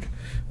code.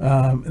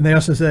 And they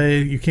also say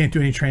you can't do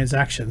any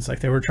transactions. Like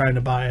they were trying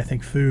to buy, I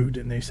think, food,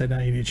 and they said now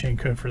you need a chain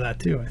code for that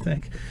too, I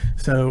think.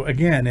 So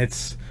again,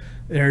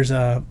 there's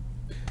a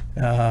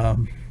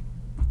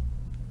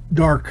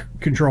dark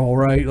control,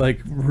 right?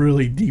 Like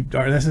really deep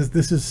dark.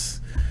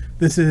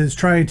 This is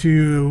trying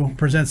to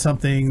present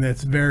something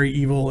that's very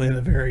evil in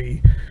a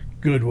very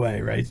good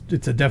way, right?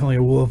 It's definitely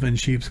a wolf in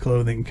sheep's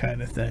clothing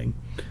kind of thing.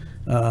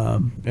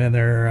 And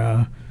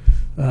they're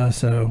and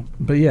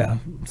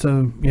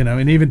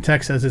even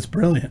Tech says it's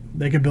brilliant.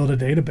 They can build a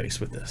database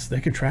with this. They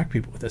can track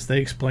people with this. They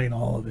explain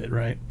all of it,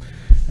 right?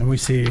 And we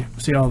see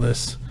all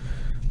this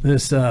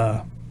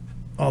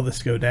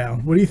go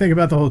down. What do you think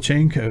about the whole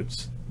chain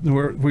codes?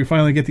 We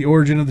finally get the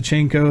origin of the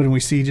chain code, and we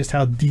see just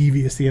how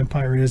devious the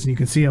Empire is, and you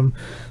can see them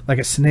like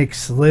a snake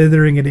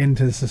slithering it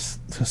into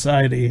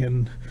society,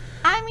 and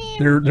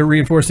they're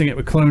reinforcing it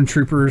with clone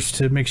troopers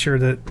to make sure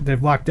that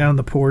they've locked down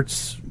the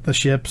ports, the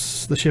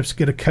ships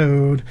get a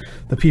code,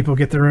 the people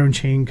get their own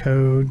chain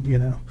code.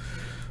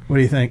 What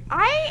do you think?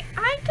 I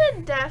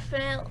could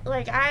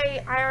definitely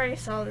I already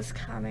saw this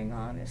coming,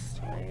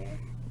 honestly.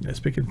 Yeah,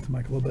 speak into the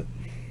mic a little bit.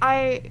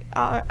 I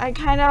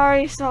kind of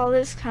already saw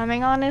this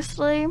coming,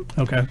 honestly.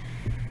 Okay.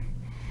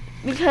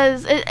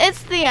 Because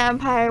it's the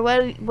Empire.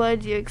 What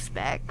did you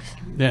expect?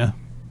 Yeah.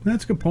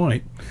 That's a good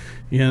point.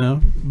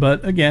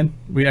 But again,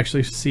 we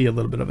actually see a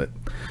little bit of it.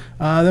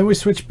 Then we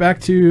switch back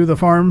to the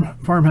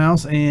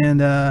farmhouse,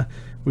 and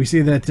we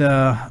see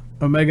that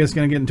Omega's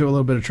going to get into a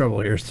little bit of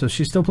trouble here. So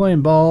she's still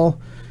playing ball,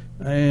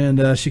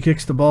 and she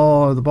kicks the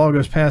ball. The ball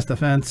goes past the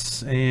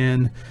fence,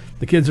 and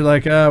the kids are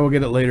like, we'll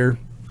get it later.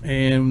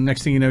 And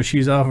next thing you know,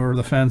 she's off over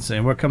the fence,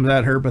 and what comes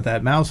at her but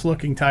that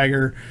mouse-looking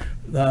tiger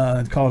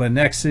called a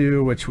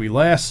Nexu, which we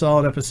last saw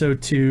in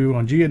episode 2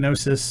 on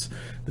Geonosis,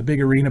 the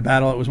big arena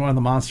battle. It was one of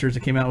the monsters that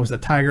came out. It was a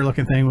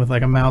tiger-looking thing with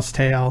like a mouse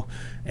tail,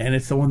 and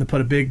it's the one that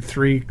put a big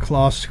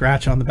 3-claw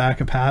scratch on the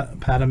back of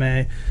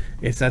Padme.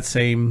 It's that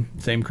same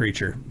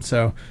creature.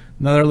 So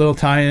another little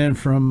tie-in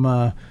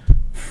from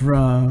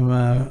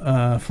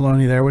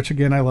Filoni there, which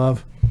again I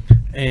love.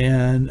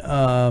 And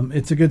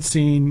it's a good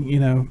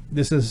scene.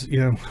 This is,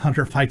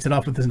 Hunter fights it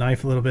off with his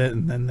knife a little bit,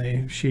 and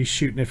then she's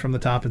shooting it from the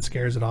top and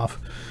scares it off.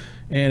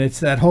 And it's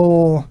that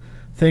whole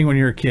thing when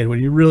you're a kid, when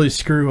you really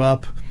screw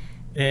up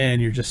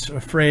and you're just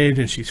afraid,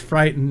 and she's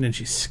frightened and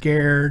she's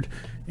scared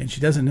and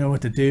she doesn't know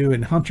what to do,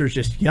 and Hunter's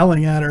just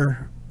yelling at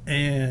her,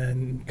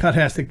 and Cut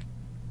has to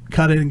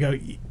cut in and go,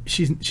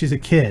 she's a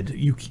kid.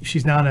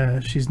 She's not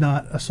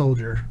a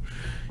soldier.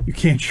 You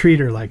can't treat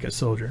her like a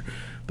soldier.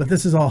 But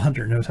this is all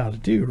Hunter knows how to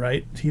do,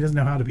 right? He doesn't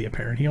know how to be a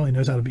parent. He only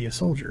knows how to be a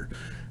soldier.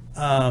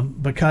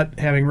 But Cut,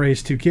 having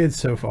raised 2 kids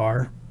so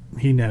far,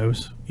 he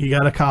knows. You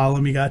got to call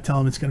him. You got to tell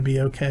him it's going to be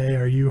okay.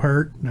 Are you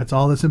hurt? That's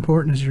all that's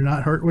important, is you're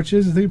not hurt, which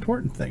is the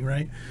important thing,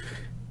 right?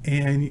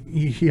 And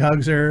he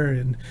hugs her,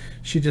 and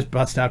she just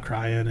busts out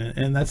crying.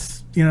 And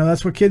that's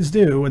what kids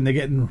do when they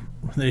get in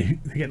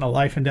a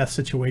life and death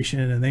situation,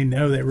 and they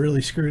know they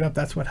really screwed up.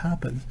 That's what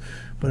happens.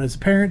 But as a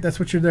parent, that's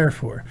what you're there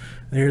for.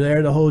 You're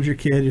there to hold your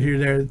kid. You're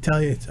there to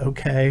tell you it's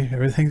okay.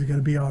 Everything's going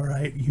to be all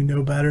right. You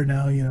know better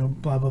now.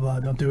 Blah blah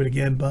blah. Don't do it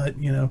again. But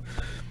you're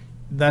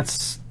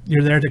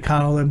there to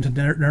coddle them, to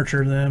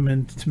nurture them,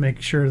 and to make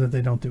sure that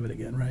they don't do it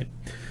again, right?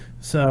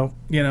 So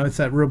it's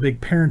that real big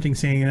parenting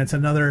scene, and it's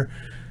another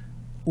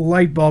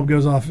light bulb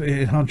goes off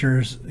in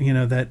Hunter's,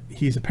 that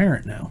he's a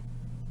parent now,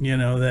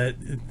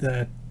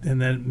 that and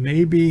that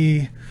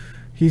maybe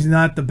he's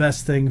not the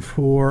best thing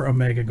for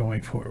Omega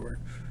going forward,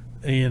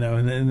 and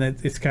that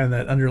it's kind of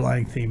that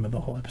underlying theme of the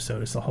whole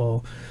episode. It's the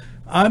whole,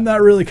 I'm not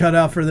really cut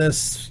out for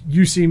this.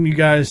 You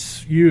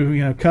guys,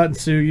 Cut and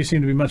Sue, you seem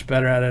to be much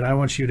better at it. I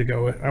want her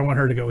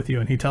to go with you,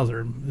 and he tells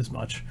her as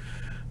much.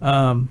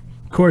 Of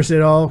course,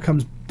 it all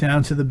comes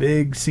down to the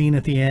big scene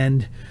at the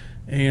end.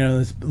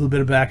 There's a little bit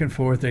of back and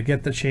forth. They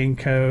get the chain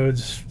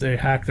codes. They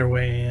hack their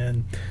way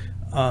in.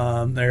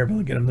 They're able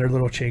to get them their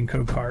little chain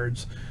code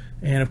cards.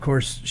 And, of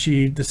course,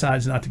 she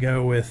decides not to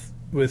go with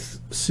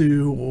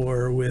Sue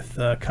or with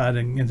Cut,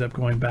 and ends up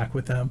going back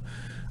with them.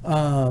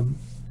 And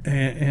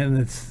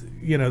it's,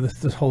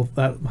 this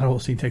whole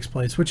scene takes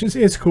place, which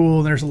it's cool.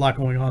 And there's a lot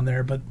going on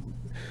there. But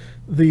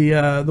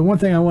the one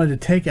thing I wanted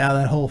to take out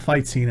of that whole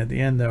fight scene at the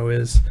end, though,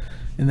 is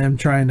and them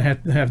trying to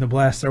have to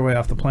blast their way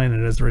off the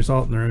planet as a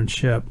result in their own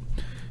ship,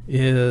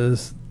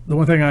 is the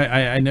one thing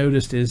I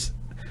noticed is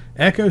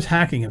Echo's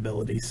hacking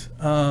abilities.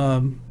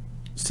 So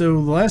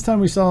the last time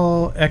we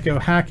saw Echo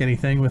hack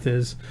anything with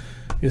his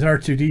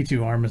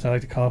R2-D2 arm, as I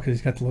like to call it, because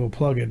he's got the little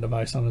plug-in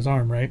device on his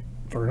arm, right,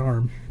 for an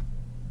arm,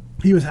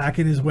 he was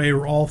hacking his way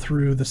all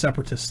through the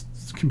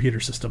Separatist computer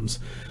systems.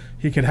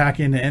 He could hack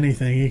into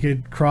anything. He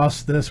could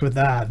cross this with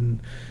that, and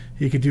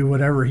he could do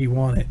whatever he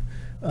wanted.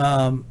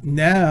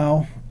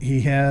 Now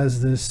he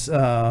has this.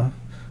 Now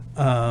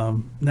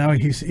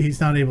he's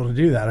not able to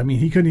do that. I mean,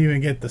 he couldn't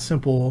even get the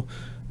simple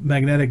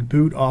magnetic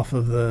boot off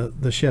of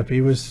the ship.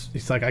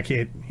 He's like, I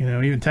can't.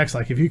 Even text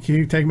like, if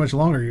you take much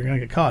longer, you're gonna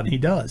get caught, and he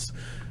does,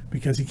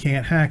 because he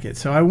can't hack it.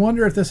 So I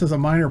wonder if this is a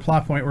minor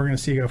plot point we're gonna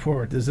see go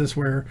forward. Is this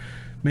where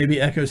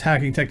maybe Echo's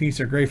hacking techniques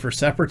are great for old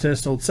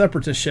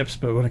separatist ships,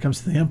 but when it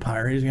comes to the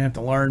Empire, he's gonna have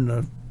to learn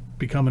to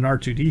become an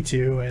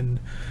R2-D2 and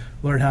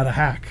learn how to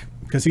hack,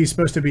 because he's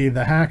supposed to be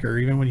the hacker.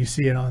 Even when you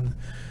see it on,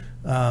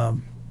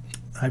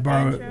 I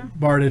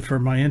borrowed it for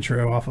my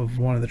intro off of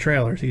one of the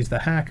trailers. He's the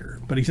hacker,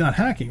 but he's not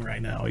hacking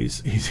right now.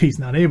 He's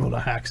not able to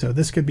hack. So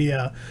this could be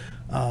a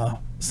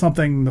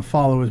something to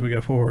follow as we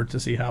go forward, to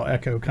see how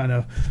Echo kind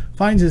of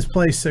finds his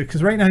place. So,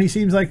 because right now he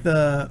seems like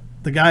the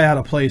guy out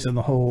of place in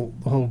the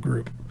whole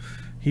group.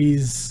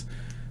 Everybody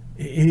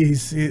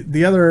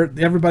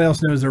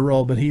else knows their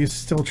role, but he's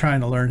still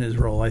trying to learn his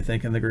role, I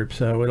think, in the group.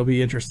 So it'll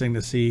be interesting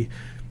to see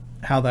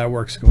how that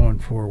works going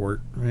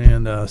forward,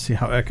 and see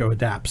how Echo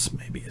adapts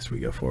maybe as we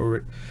go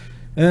forward.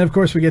 And then, of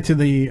course, we get to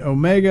the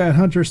Omega and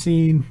Hunter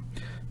scene.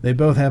 They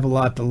both have a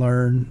lot to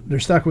learn. They're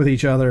stuck with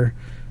each other.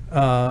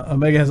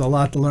 Omega has a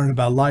lot to learn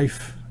about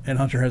life, and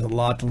Hunter has a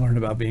lot to learn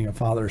about being a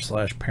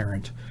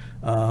father/parent.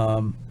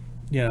 And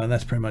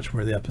that's pretty much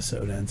where the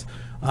episode ends.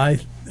 I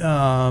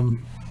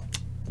don't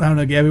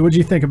know, Gabby, what did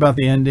you think about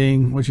the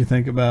ending? What did you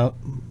think about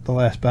the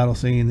last battle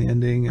scene, the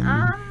ending, and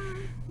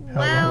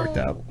how it worked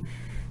out?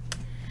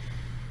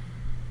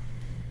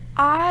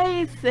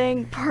 I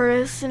think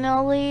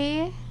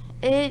personally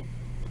I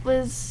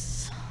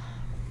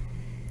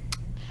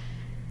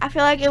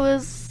feel like it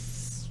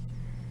was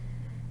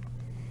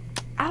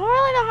I don't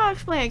really know how to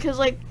explain it, because,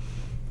 like,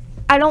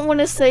 I don't want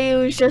to say it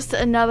was just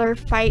another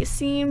fight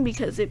scene,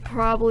 because it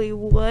probably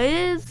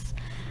was.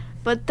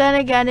 But then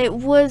again, it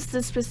was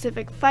the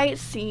specific fight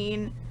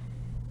scene.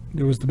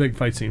 It was the big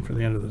fight scene for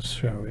the end of the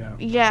show, yeah.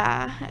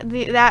 Yeah,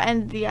 that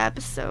ended the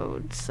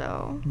episode,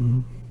 so.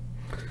 Mm-hmm.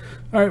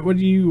 All right, what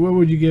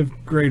would you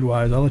give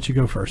grade-wise? I'll let you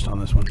go first on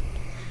this one.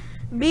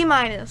 B-.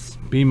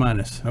 B-,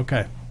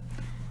 okay.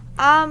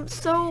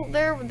 So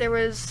there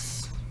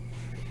was...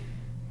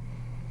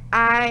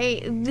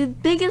 The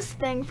biggest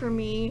thing for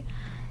me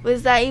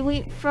was that it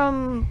went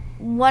from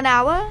 1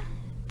 hour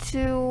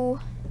to...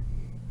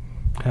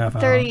 Half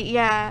 30, hour.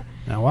 yeah.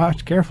 Now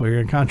watch carefully, you're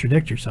going to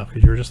contradict yourself,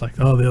 because you were just like,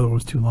 oh, the other one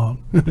was too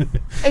long.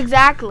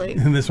 Exactly.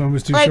 And this one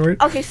was too like, short?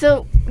 Okay,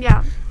 so,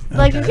 yeah.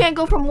 Like, you can't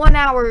go from 1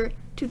 hour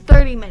to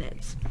 30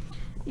 minutes.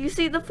 You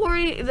see the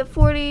 40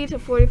 to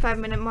 45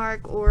 minute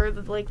mark, or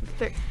the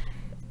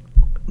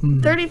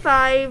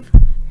 35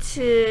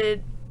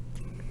 to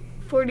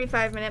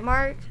 45 minute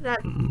mark.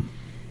 That,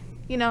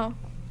 you know.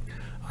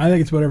 I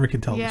think it's whatever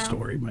can tell Yeah. the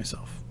story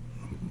myself.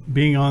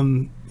 Being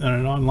on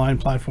an online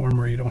platform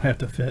where you don't have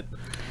to fit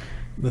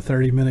the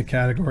 30-minute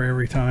category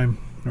every time,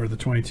 or the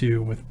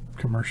 22 with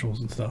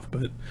commercials and stuff,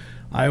 but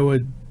I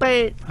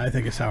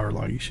think it's however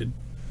long you should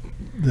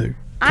tell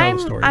the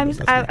story.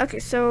 Okay,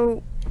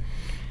 so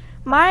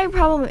my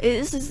problem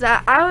is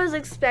that I was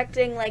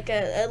expecting like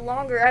a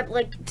longer,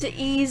 like to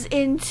ease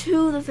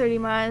into the 30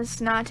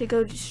 minutes, not to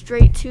go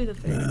straight to the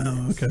 30 minutes.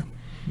 Oh, okay.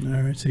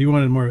 All right, so you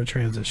wanted more of a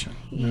transition.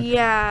 Okay.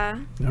 Yeah.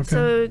 Okay.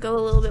 So it would go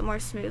a little bit more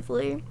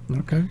smoothly.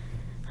 Okay.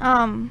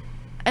 And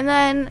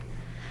then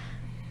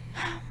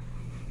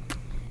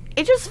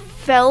it just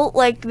felt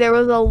like there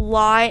was a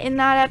lot in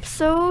that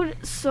episode.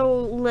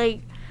 So,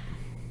 like,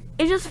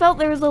 it just felt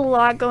there was a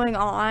lot going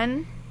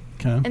on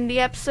in the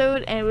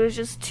episode, and it was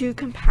just too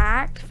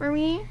compact for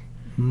me.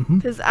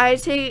 Because I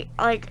take,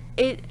 like,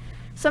 it...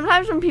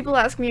 Sometimes when people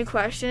ask me a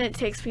question, it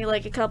takes me,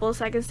 like, a couple of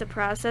seconds to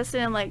process it,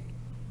 and I'm like,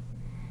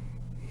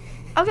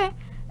 okay.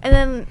 And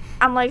then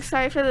I'm like,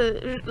 sorry for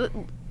the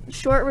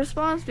short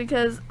response,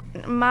 because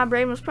my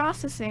brain was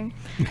processing.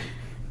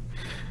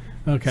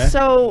 Okay.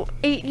 So,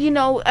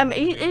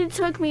 it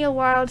took me a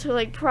while to,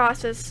 like,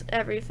 process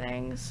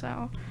everything,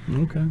 so.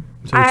 Okay.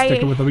 So you're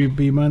sticking with the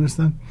B-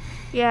 then?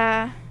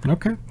 Yeah.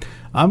 Okay.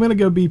 I'm going to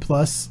go B+.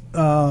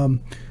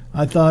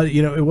 I thought,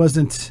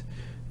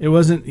 it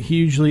wasn't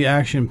hugely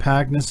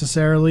action-packed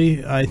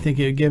necessarily. I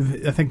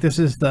think this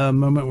is the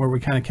moment where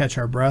we kind of catch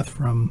our breath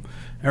from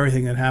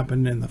everything that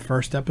happened in the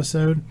first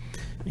episode.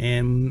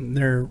 And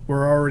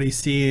we're already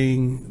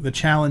seeing the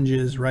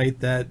challenges, right,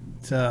 that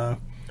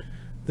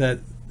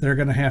they're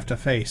going to have to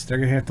face. They're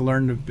going to have to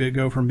learn to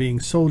go from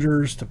being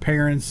soldiers to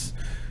parents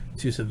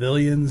to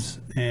civilians,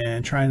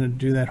 and trying to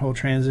do that whole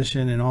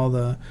transition, and all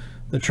the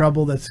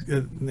trouble that's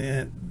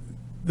going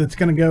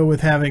to go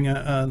with having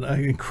an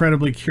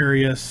incredibly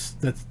curious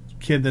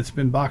kid that's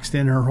been boxed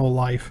in her whole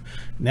life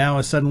now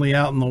is suddenly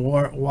out in the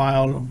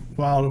wild,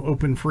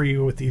 open, free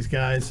with these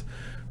guys,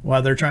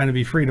 while they're trying to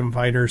be freedom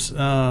fighters,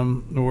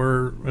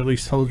 or at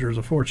least soldiers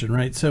of fortune,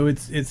 right? So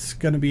it's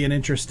going to be an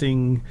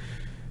interesting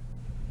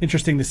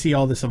to see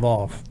all this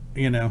evolve,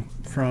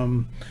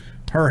 from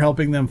her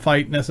helping them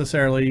fight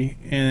necessarily,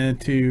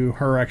 and to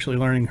her actually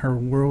learning her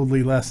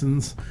worldly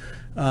lessons,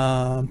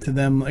 to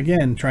them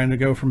again trying to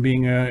go from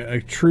being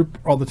a troop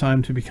all the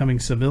time to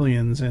becoming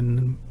civilians,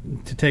 and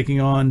to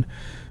taking on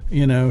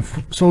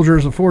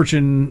soldiers of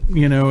fortune,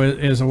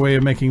 as a way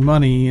of making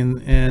money,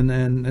 and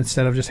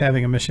instead of just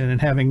having a mission and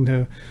having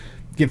to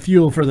get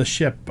fuel for the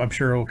ship. I'm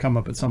sure it will come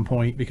up at some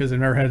point, because they've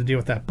never had to deal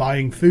with that.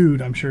 Buying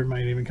food, I'm sure it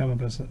might even come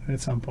up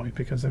at some point,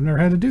 because they've never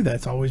had to do that.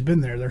 It's always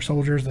been there. They're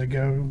soldiers. They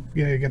go,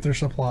 get their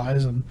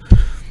supplies, and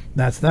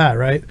that's that,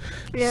 right?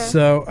 Yeah.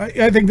 So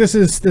I think this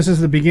is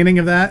the beginning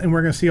of that, and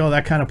we're going to see all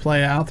that kind of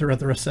play out throughout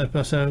the rest of the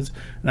episodes.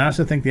 And I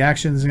also think the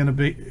action is going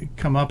to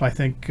come up. I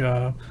think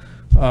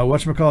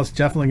whatchamacallit's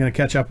definitely going to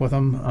catch up with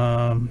them.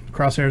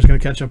 Crosshair is going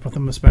to catch up with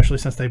them, especially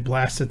since they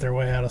blasted their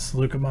way out of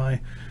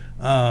Seleucami.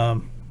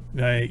 And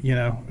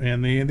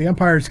the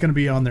Empire is going to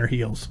be on their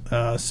heels.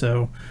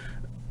 So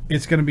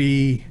it's going to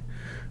be,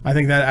 I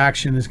think that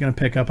action is going to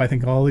pick up. I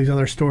think all these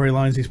other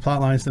storylines, these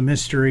plot lines, the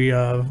mystery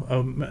of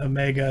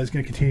Omega is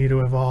going to continue to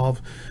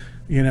evolve.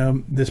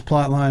 This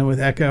plot line with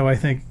Echo, I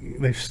think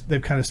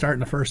they've kind of started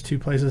in the first two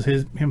places,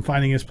 him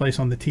finding his place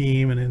on the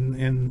team, and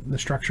in the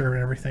structure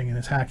and everything, and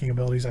his hacking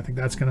abilities. I think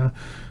that's going to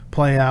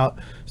play out.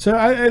 So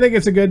I think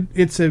it's a good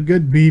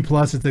B+.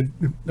 It's a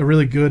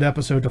really good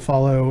episode to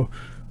follow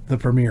the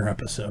premiere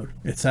episode.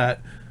 It's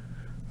that,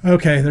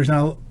 okay, there's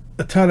not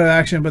a ton of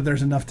action, but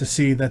there's enough to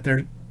see that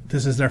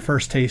this is their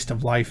first taste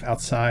of life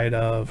outside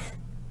of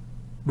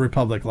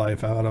Republic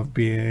life, out of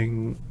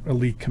being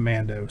elite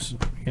commandos,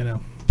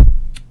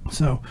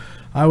 So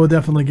I will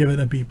definitely give it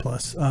a B+.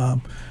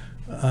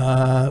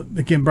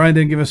 Again, Brian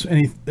didn't give us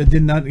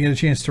did not get a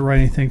chance to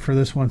write anything for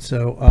this one,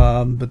 so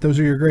but those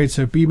are your grades.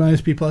 So B-,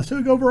 B+.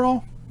 So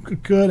overall,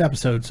 good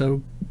episode.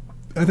 So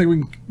I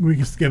think we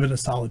can give it a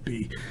solid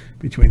B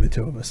between the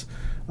two of us.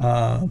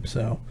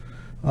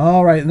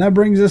 All right, and that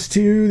brings us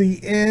to the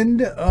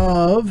end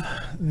of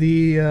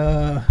the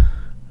end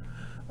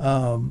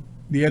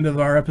of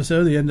our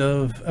episode, the end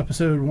of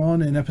episode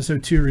 1 and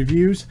episode 2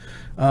 reviews.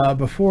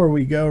 Before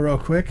we go real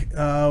quick,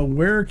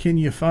 where can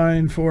you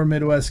find 4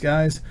 Midwest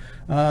Guys?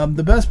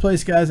 The best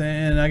place, guys,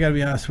 and I got to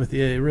be honest with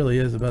you, it really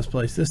is the best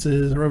place. This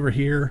is over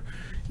here,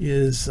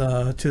 is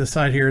to the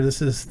side here.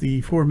 This is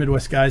the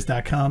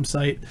 4midwestguys.com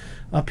site.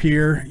 Up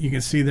here, you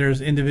can see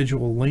there's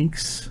individual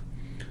links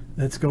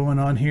that's going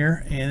on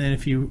here, and then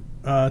if you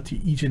to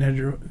each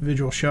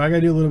individual show, I gotta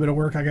do a little bit of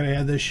work. I gotta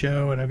add this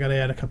show, and I've got to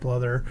add a couple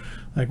other,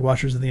 like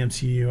Watchers of the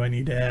MCU I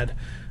need to add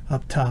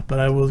up top, but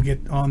I will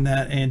get on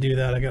that and do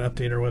that. I gotta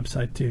update our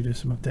website too, do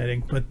some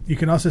updating. But you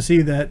can also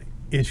see that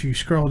if you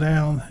scroll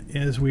down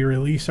as we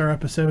release our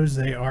episodes,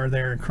 they are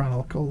there in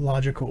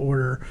chronological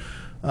order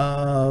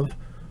of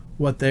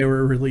what they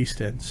were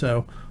released in.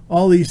 So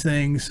all these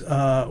things,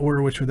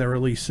 order which they're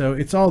released. So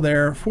it's all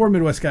there.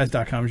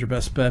 4midwestguys.com is your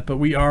best bet. But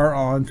we are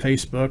on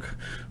Facebook.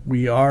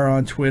 We are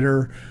on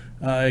Twitter.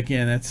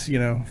 Again, it's,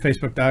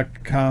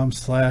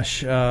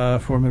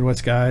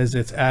 facebook.com/4midwestguys.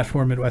 It's at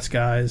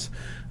 4midwestguys.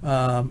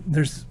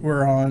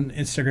 We're on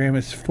Instagram.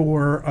 It's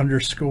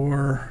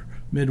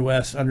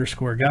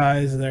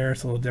 4_Midwest_guys there.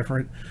 It's a little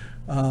different.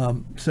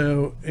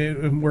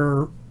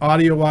 We're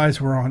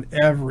audio-wise, we're on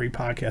every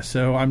podcast.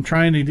 So I'm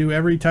trying to do,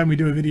 every time we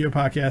do a video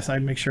podcast, I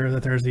make sure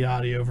that there's the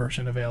audio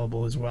version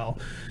available as well,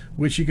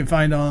 which you can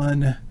find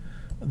on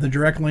the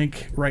direct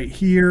link right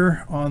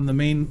here on the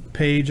main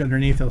page.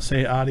 Underneath, it'll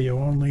say audio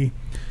only.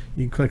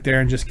 You can click there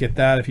and just get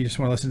that. If you just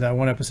want to listen to that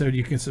one episode,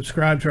 you can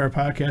subscribe to our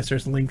podcast.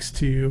 There's links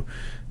to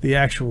the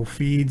actual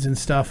feeds and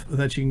stuff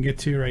that you can get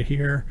to right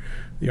here.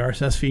 The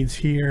RSS feeds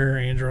here,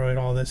 Android,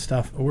 all this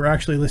stuff. We're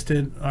actually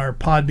listed, our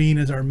Podbean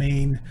is our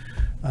main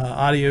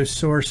audio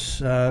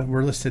source.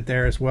 We're listed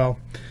there as well.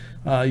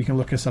 You can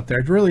look us up there.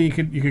 Really, you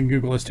can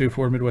Google us too,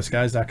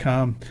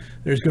 4midwestguys.com.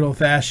 There's good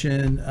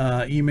old-fashioned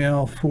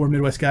email,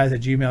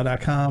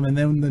 4midwestguys@gmail.com. And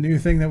then the new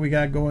thing that we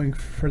got going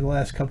for the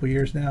last couple of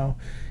years now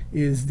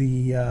is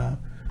the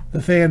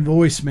fan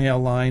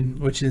voicemail line,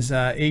 which is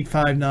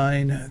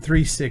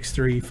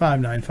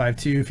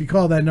 859-363-5952. If you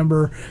call that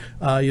number,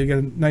 you'll get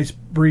a nice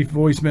brief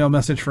voicemail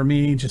message from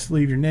me. Just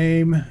leave your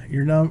name,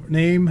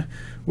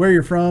 where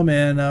you're from,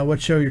 and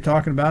what show you're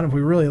talking about. If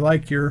we really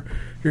like your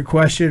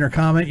question or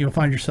comment, you'll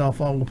find yourself,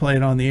 we'll play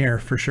it on the air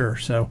for sure.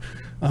 So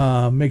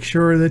make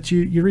sure that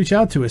you reach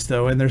out to us,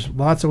 though, and there's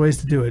lots of ways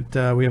to do it.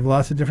 We have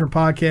lots of different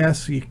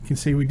podcasts. You can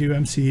see we do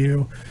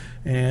MCU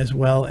as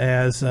well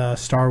as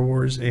Star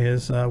Wars,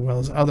 as well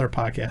as other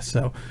podcasts.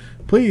 So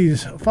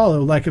please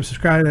follow, like, and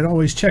subscribe, and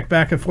always check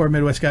back at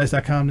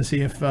 4midwestguys.com to see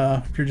if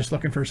you're just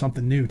looking for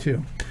something new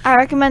too. I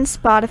recommend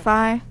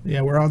Spotify. Yeah,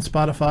 we're on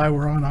Spotify.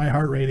 We're on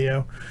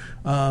iHeartRadio.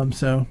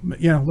 So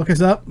look us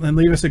up and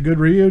leave us a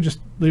good review. Just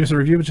leave us a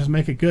review, but just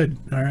make it good.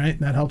 All right, and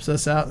that helps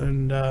us out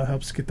and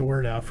helps get the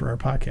word out for our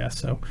podcast.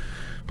 So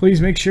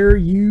please make sure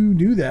you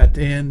do that,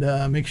 and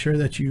make sure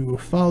that you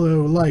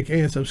follow, like,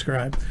 and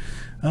subscribe.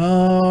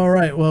 All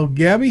right. Well,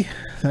 Gabby,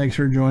 thanks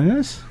for joining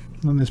us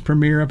on this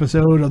premiere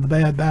episode of the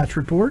Bad Batch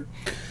Report.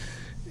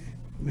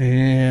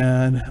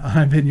 And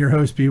I've been your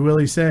host, B.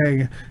 Willie,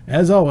 saying,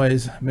 as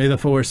always, may the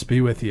Force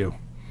be with you.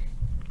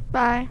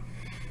 Bye.